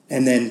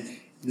 And then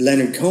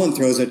Leonard Cohen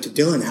throws out to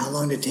Dylan, "How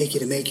long did it take you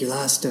to make your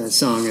last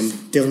song?" And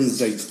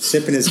Dylan's like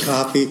sipping his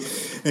coffee,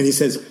 and he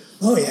says,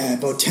 "Oh yeah,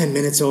 about 10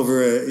 minutes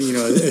over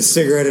a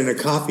cigarette and a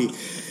coffee."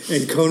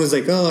 And Cohen was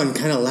like, "Oh," and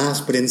kind of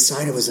laughs, but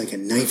inside it was like a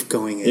knife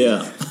going in.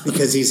 Yeah.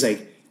 Because he's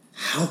like,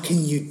 how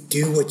can you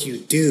do what you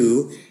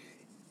do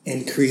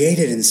and create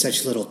it in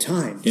such little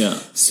time? Yeah.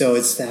 So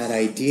it's that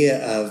idea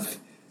of,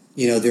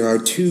 there are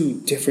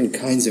two different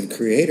kinds of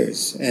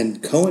creators.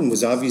 And Cohen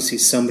was obviously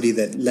somebody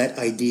that let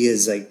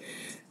ideas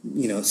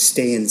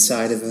stay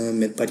inside of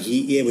him. But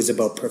it was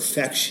about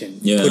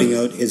perfection, putting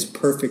out his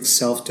perfect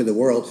self to the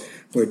world,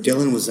 where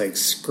Dylan was like,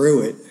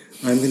 screw it.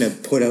 I'm going to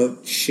put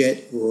out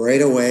shit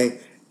right away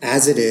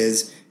as it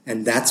is.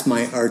 And that's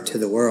my art to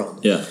the world.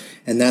 Yeah.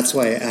 And that's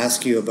why I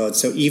ask you about,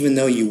 so even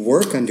though you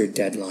work under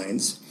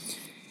deadlines,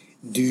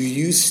 do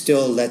you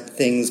still let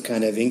things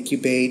kind of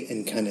incubate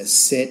and kind of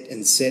sit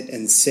and sit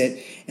and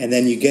sit, and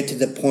then you get to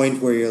the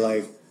point where you're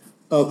like,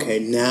 okay,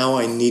 now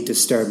I need to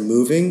start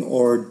moving?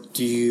 Or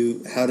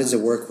how does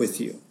it work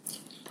with you?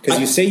 Because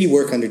you say you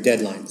work under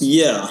deadlines.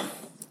 Yeah.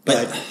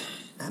 But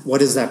what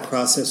does that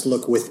process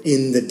look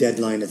within the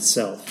deadline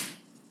itself?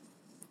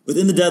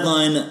 Within the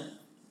deadline,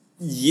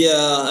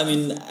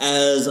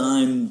 as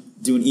I'm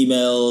doing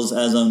emails,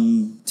 as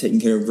I'm taking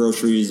care of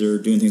groceries or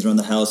doing things around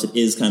the house, it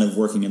is kind of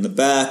working in the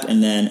back.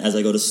 And then as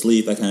I go to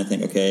sleep, I kind of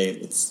think, okay,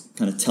 let's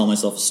kind of tell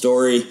myself a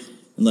story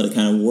and let it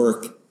kind of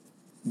work.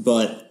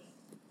 But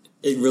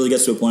it really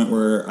gets to a point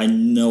where I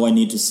know I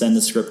need to send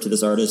the script to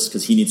this artist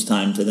because he needs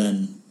time to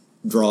then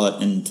draw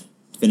it and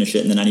finish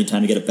it. And then I need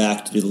time to get it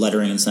back to do the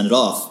lettering and send it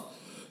off.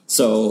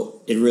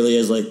 So it really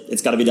is like,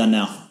 it's got to be done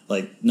now.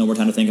 Like, no more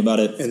time to think about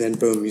it. And then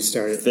boom, you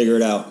start it. Figure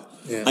it out.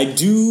 Yeah. I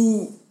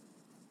do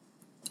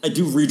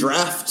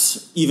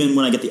redraft even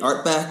when I get the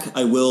art back.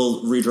 I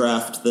will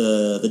redraft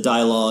the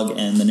dialogue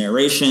and the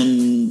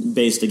narration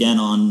based again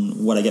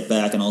on what I get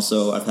back, and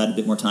also I've had a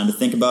bit more time to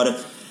think about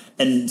it.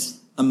 And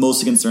I'm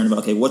mostly concerned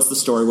about, okay, what's the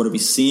story? What are we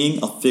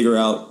seeing? I'll figure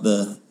out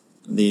the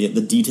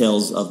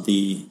details of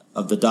the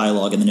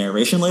dialogue and the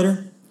narration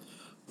later.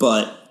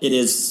 But it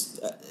is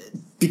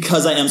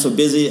because I am so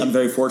busy. I'm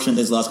very fortunate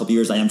these last couple of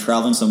years. I am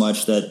traveling so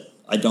much that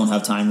I don't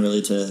have time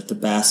really to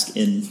bask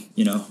in,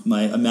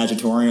 my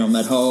imaginatorium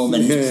at home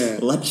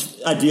and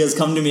let ideas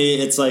come to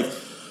me. It's like,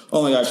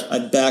 oh my gosh,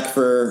 I'm back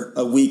for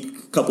a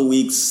week, couple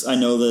weeks. I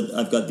know that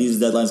I've got these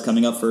deadlines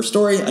coming up for a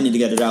story. I need to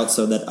get it out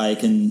so that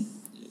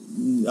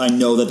I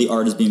know that the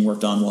art is being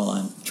worked on while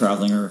I'm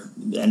traveling,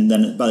 and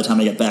then by the time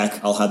I get back,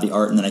 I'll have the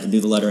art and then I can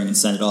do the lettering and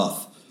send it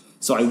off.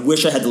 So I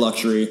wish I had the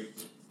luxury,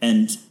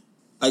 and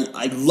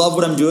I love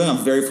what I'm doing.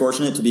 I'm very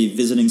fortunate to be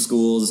visiting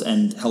schools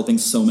and helping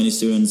so many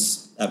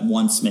students at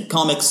once make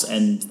comics.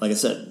 And like I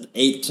said,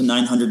 800 to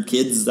 900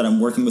 kids that I'm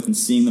working with and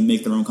seeing them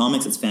make their own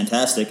comics. It's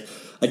fantastic.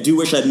 I do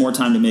wish I had more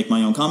time to make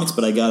my own comics,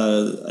 but I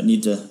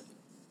need to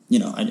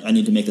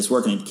make this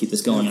work. I need to keep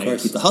this going. I got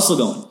to keep the hustle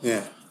going.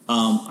 Yeah.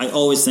 I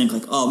always think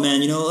like, oh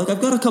man,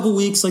 I've got a couple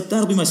weeks, like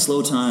that'll be my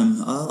slow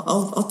time.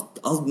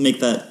 I'll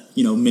make that,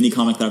 mini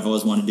comic that I've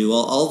always wanted to do.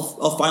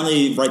 I'll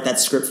finally write that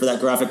script for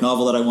that graphic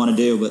novel that I want to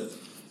do. But,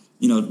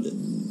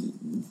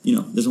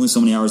 there's only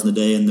so many hours in the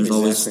day, and there's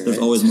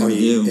always more to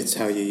do. It's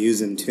how you use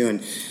them too.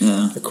 And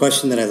the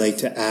question that I like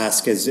to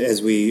ask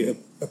as we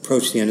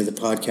approach the end of the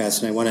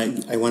podcast, and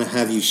I want to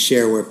have you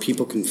share where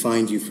people can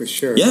find you for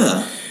sure.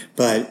 Yeah.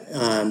 But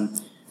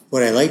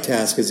what I like to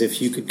ask is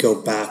if you could go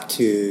back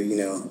to,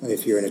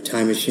 if you're in a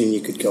time machine,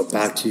 you could go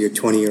back to your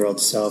 20-year-old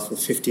self or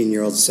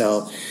 15-year-old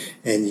self,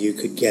 and you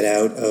could get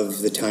out of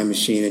the time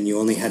machine and you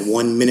only had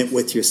 1 minute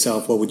with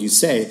yourself, what would you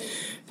say?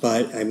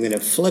 But I'm going to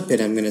flip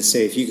it. I'm going to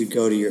say if you could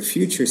go to your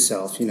future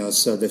self,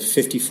 so the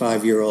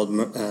 55-year-old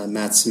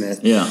Matt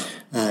Smith,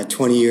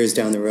 20 years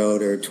down the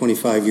road or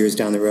 25 years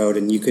down the road,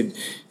 and you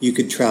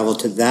could travel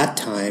to that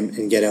time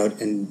and get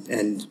out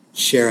and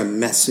share a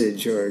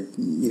message or,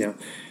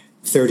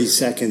 30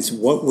 seconds,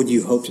 what would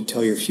you hope to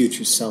tell your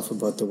future self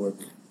about the work?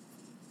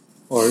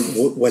 Or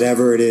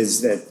whatever it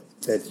is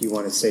that you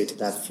want to say to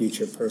that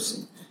future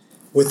person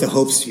with the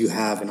hopes you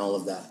have and all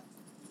of that.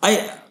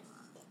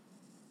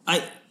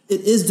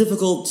 It is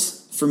difficult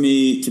for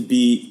me to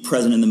be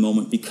present in the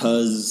moment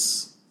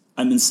because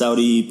I'm in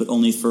Saudi, but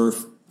only for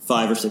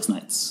 5 or 6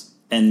 nights.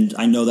 And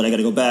I know that I got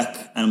to go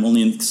back, and I'm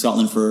only in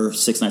Scotland for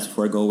 6 nights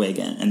before I go away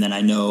again. And then I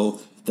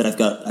know that I've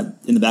got,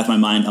 in the back of my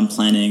mind, I'm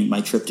planning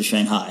my trip to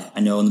Shanghai. I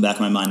know in the back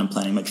of my mind, I'm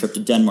planning my trip to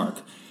Denmark.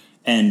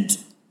 And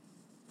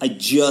I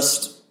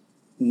just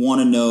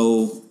want to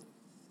know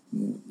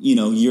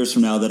years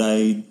from now that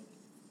I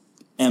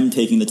am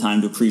taking the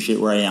time to appreciate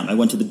where I am. I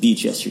went to the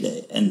beach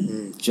yesterday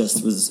and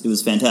it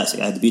was fantastic.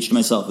 I had the beach to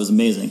myself. It was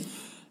amazing.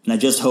 And I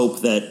just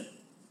hope that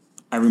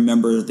I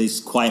remember these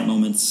quiet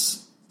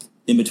moments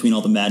in between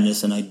all the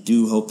madness. And I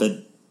do hope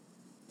that,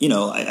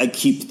 I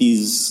keep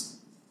these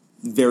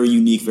very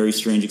unique, very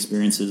strange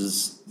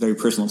experiences, very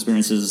personal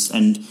experiences.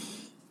 And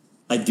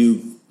I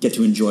do get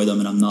to enjoy them.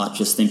 And I'm not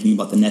just thinking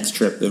about the next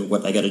trip or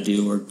what I got to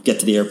do or get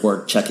to the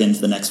airport, check into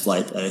the next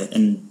flight.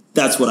 And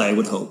that's what I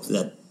would hope,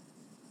 that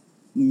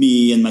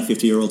me and my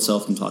 50-year-old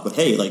self can talk about.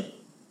 Hey,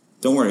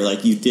 don't worry,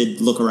 you did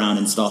look around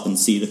and stop and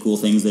see the cool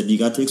things that you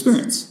got to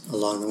experience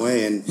along the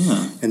way.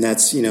 And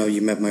that's,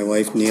 you met my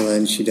wife, Neela,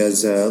 and she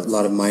does a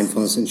lot of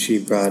mindfulness, and she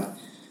brought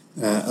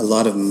a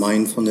lot of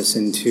mindfulness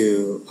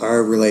into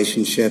our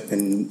relationship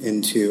and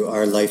into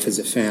our life as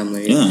a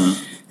family. Yeah.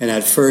 And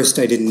at first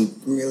I didn't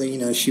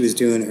really, she was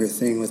doing her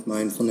thing with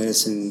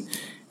mindfulness, and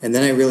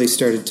then I really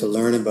started to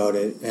learn about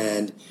it.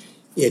 And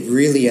it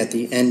really, at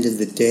the end of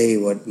the day,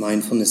 what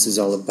mindfulness is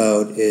all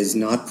about is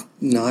not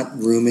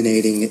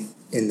ruminating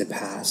in the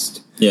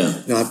past,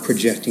 not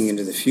projecting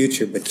into the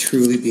future, but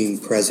truly being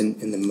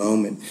present in the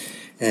moment.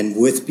 And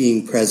with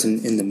being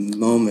present in the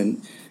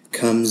moment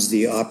comes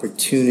the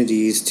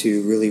opportunities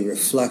to really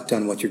reflect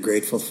on what you're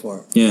grateful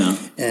for. Yeah.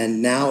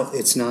 And now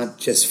it's not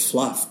just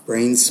fluff.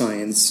 Brain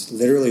science,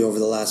 literally over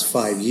the last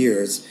 5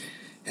 years,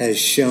 has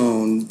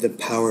shown the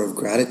power of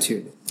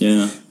gratitude.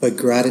 Yeah. But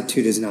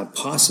gratitude is not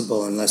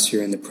possible unless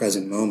you're in the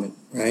present moment,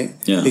 right?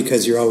 Yeah.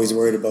 Because you're always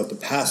worried about the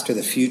past or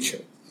the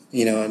future.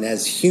 And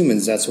as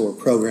humans, that's what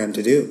we're programmed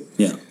to do.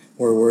 Yeah.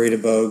 We're worried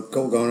about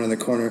going around the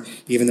corner,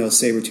 even though a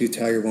saber-toothed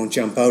tiger won't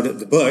jump out at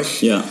the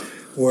bush. Yeah.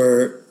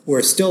 We're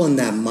still in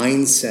that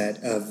mindset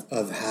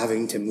of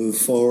having to move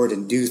forward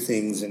and do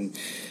things. And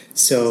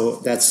so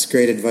that's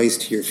great advice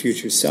to your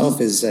future self,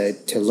 is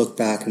to look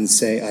back and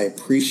say, I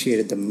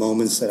appreciated the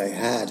moments that I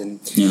had. And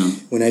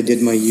when I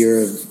did my year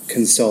of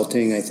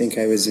consulting, I think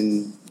I was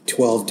in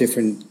 12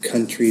 different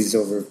countries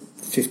over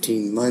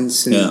 15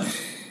 months.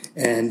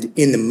 And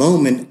in the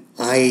moment,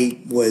 I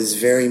was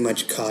very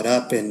much caught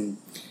up in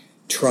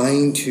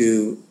trying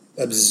to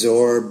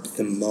absorb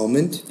the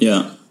moment,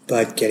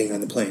 but getting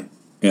on the plane.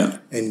 Yeah.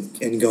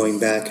 And going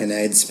back. And I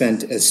had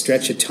spent a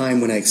stretch of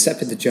time when I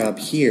accepted the job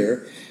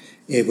here,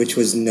 which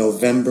was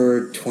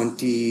November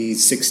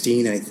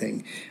 2016, I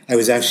think. I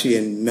was actually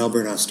in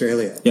Melbourne,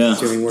 Australia,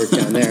 doing work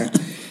down there.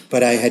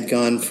 But I had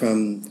gone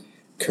from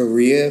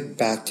Korea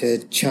back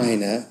to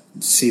China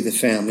to see the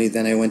family.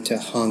 Then I went to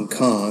Hong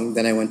Kong.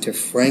 Then I went to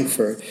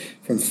Frankfurt.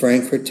 From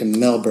Frankfurt to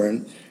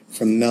Melbourne.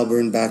 From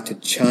Melbourne back to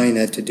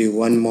China to do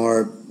one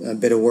more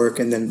bit of work,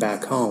 and then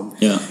back home.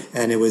 Yeah.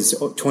 And it was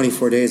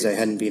 24 days I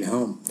hadn't been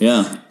home.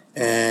 Yeah.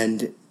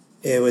 And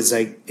it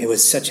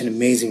was such an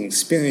amazing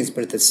experience,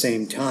 but at the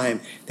same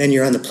time, then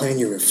you're on the plane,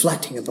 you're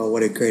reflecting about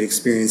what a great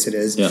experience it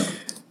is. Yeah.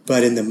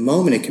 But in the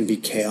moment, it can be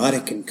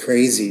chaotic and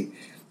crazy.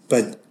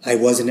 But I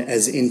wasn't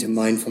as into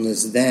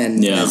mindfulness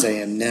then as I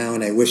am now,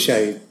 and I wish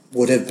I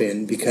would have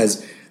been,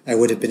 because I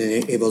would have been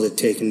able to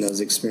take in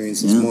those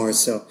experiences more.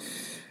 So,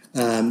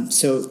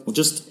 well,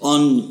 just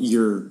on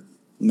your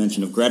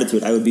mention of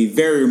gratitude, I would be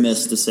very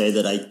remiss to say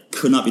that I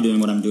could not be doing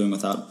what I'm doing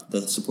without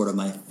the support of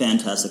my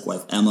fantastic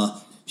wife,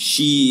 Emma.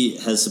 She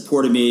has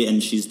supported me,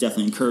 and she's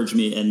definitely encouraged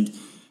me. And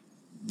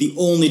the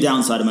only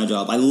downside of my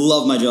job, I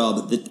love my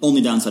job, the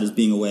only downside is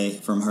being away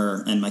from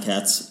her and my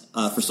cats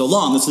for so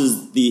long. This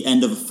is the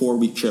end of a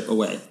 4-week trip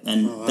away,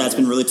 and that's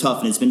been really tough,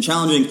 and it's been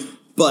challenging.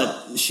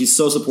 But she's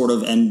so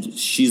supportive, and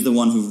she's the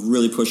one who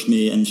really pushed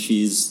me, and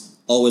she's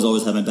always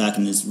had my back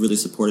and has really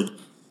supported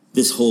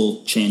this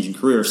whole change in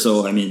career.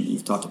 So, I mean,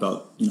 you've talked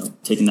about,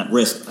 taking that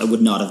risk. I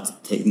would not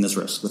have taken this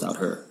risk without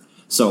her.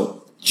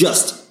 So,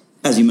 just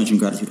as you mentioned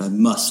gratitude, I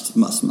must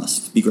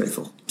be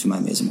grateful to my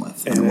amazing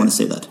wife. And I want to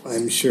say that.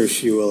 I'm sure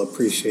she will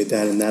appreciate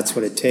that, and that's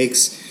what it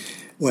takes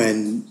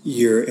when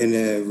you're in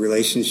a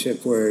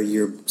relationship where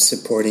you're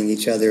supporting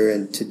each other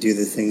and to do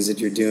the things that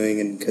you're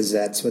doing, and because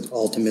that's what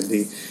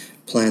ultimately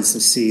plants the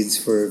seeds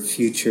for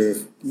future,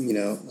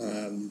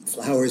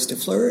 flowers to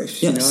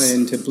flourish,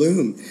 and to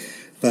bloom.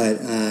 But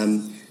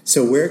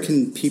so where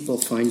can people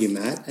find you,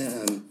 Matt?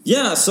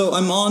 So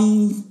I'm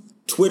on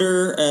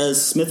Twitter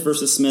as Smith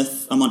vs.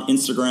 Smith. I'm on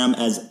Instagram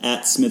as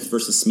 @Smith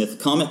vs. Smith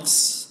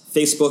Comics.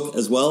 Facebook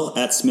as well,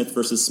 @Smith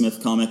vs.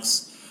 Smith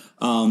Comics.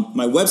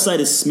 My website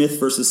is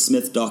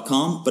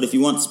smithversussmith.com. But if you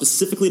want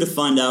specifically to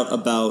find out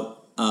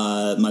about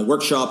my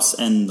workshops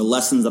and the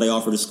lessons that I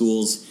offer to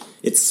schools,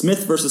 it's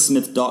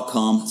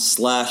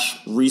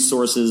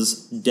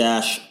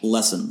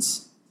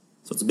smithversussmith.com/resources-lessons.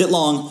 So it's a bit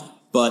long,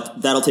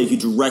 but that'll take you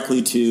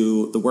directly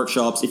to the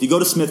workshops. If you go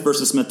to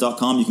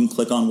smithversussmith.com, you can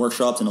click on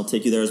workshops, and it'll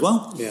take you there as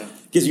well. Yeah.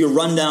 Gives you a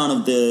rundown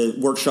of the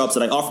workshops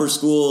that I offer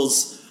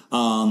schools.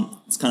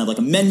 It's kind of like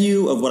a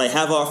menu of what I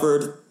have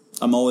offered.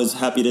 I'm always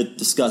happy to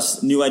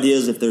discuss new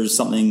ideas if there's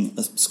something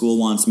a school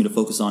wants me to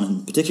focus on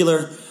in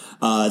particular.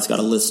 It's got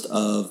a list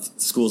of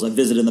schools I've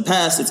visited in the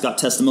past. It's got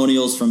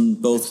testimonials from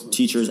both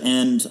teachers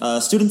and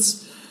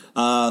students.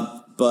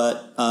 But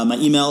But my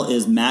email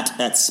is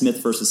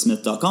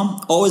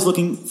matt@smithversussmith.com. Always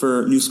looking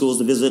for new schools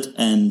to visit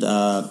and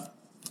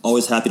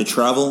always happy to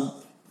travel.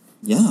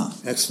 Yeah.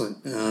 Excellent.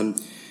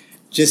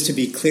 Just to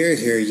be clear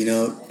here,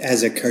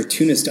 as a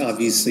cartoonist,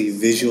 obviously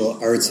visual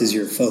arts is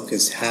your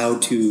focus, how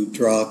to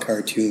draw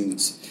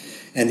cartoons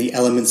and the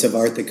elements of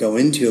art that go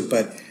into it.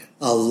 But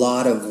a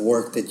lot of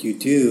work that you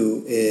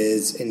do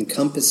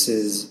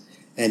encompasses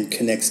and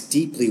connects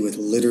deeply with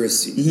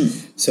literacy.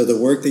 Mm-hmm. So the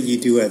work that you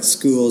do at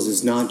schools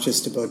is not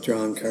just about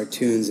drawing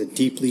cartoons. It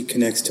deeply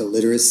connects to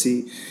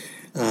literacy.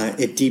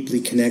 It deeply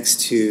connects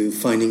to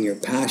finding your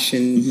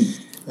passion.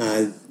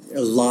 Mm-hmm.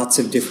 Lots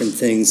of different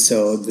things.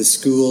 So the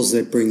schools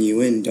that bring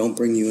you in don't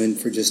bring you in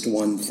for just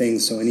one thing.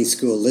 So any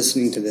school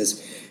listening to this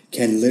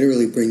can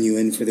literally bring you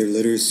in for their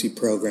literacy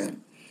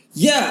program.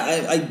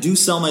 Yeah, I do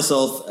sell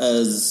myself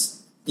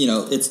as,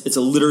 it's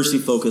a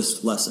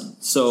literacy-focused lesson.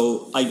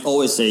 So I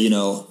always say,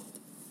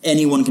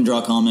 anyone can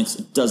draw comics.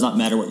 It does not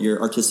matter what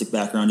your artistic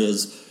background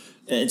is.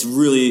 It's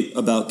really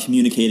about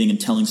communicating and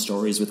telling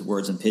stories with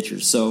words and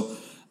pictures. So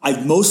I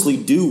mostly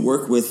do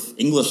work with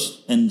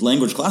English and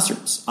language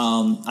classrooms.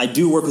 I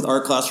do work with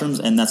art classrooms,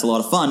 and that's a lot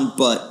of fun,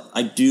 but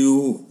I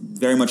do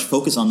very much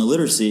focus on the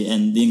literacy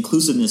and the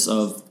inclusiveness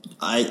of,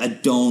 I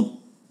don't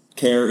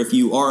care if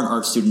you are an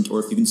art student or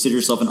if you consider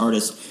yourself an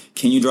artist.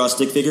 Can you draw a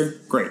stick figure?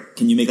 Great.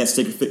 Can you make that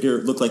stick figure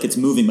look like it's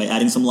moving by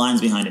adding some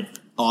lines behind it?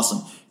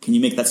 Awesome. Can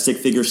you make that stick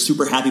figure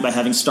super happy by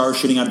having stars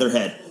shooting out of their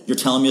head? You're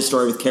telling me a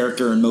story with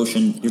character and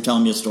motion. You're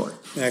telling me a story.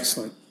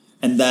 Excellent.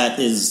 And that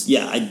is,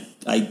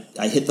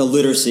 I hit the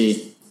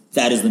literacy.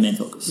 That is the main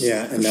focus.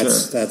 Yeah, and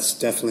that's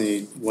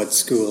definitely what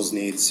schools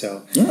need.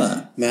 So,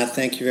 yeah, Matt,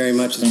 thank you very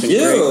much. It's been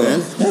great,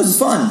 man. That was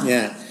fun.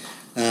 Yeah.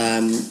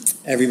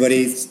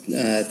 Everybody,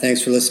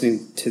 thanks for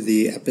listening to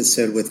the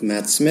episode with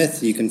Matt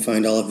Smith. You can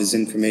find all of his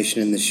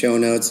information in the show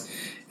notes,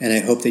 and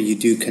I hope that you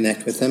do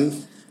connect with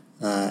him,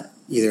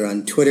 either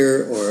on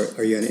Twitter or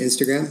are you on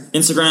Instagram?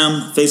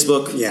 Instagram,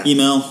 Facebook,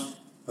 email.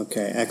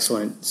 Okay,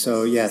 excellent.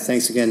 So,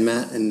 thanks again,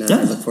 Matt, and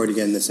I look forward to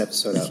getting this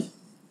episode out.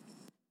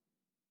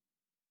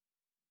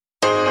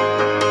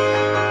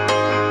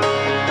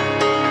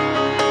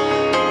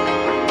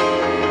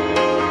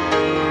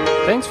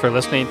 Thanks for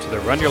listening to the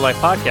Run Your Life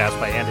podcast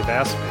by Andy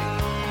Vasily.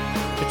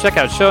 To check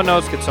out show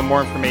notes, get some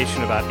more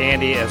information about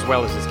Andy as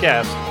well as his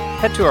guests,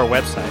 head to our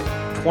website,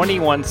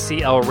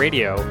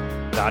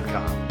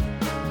 21clradio.com.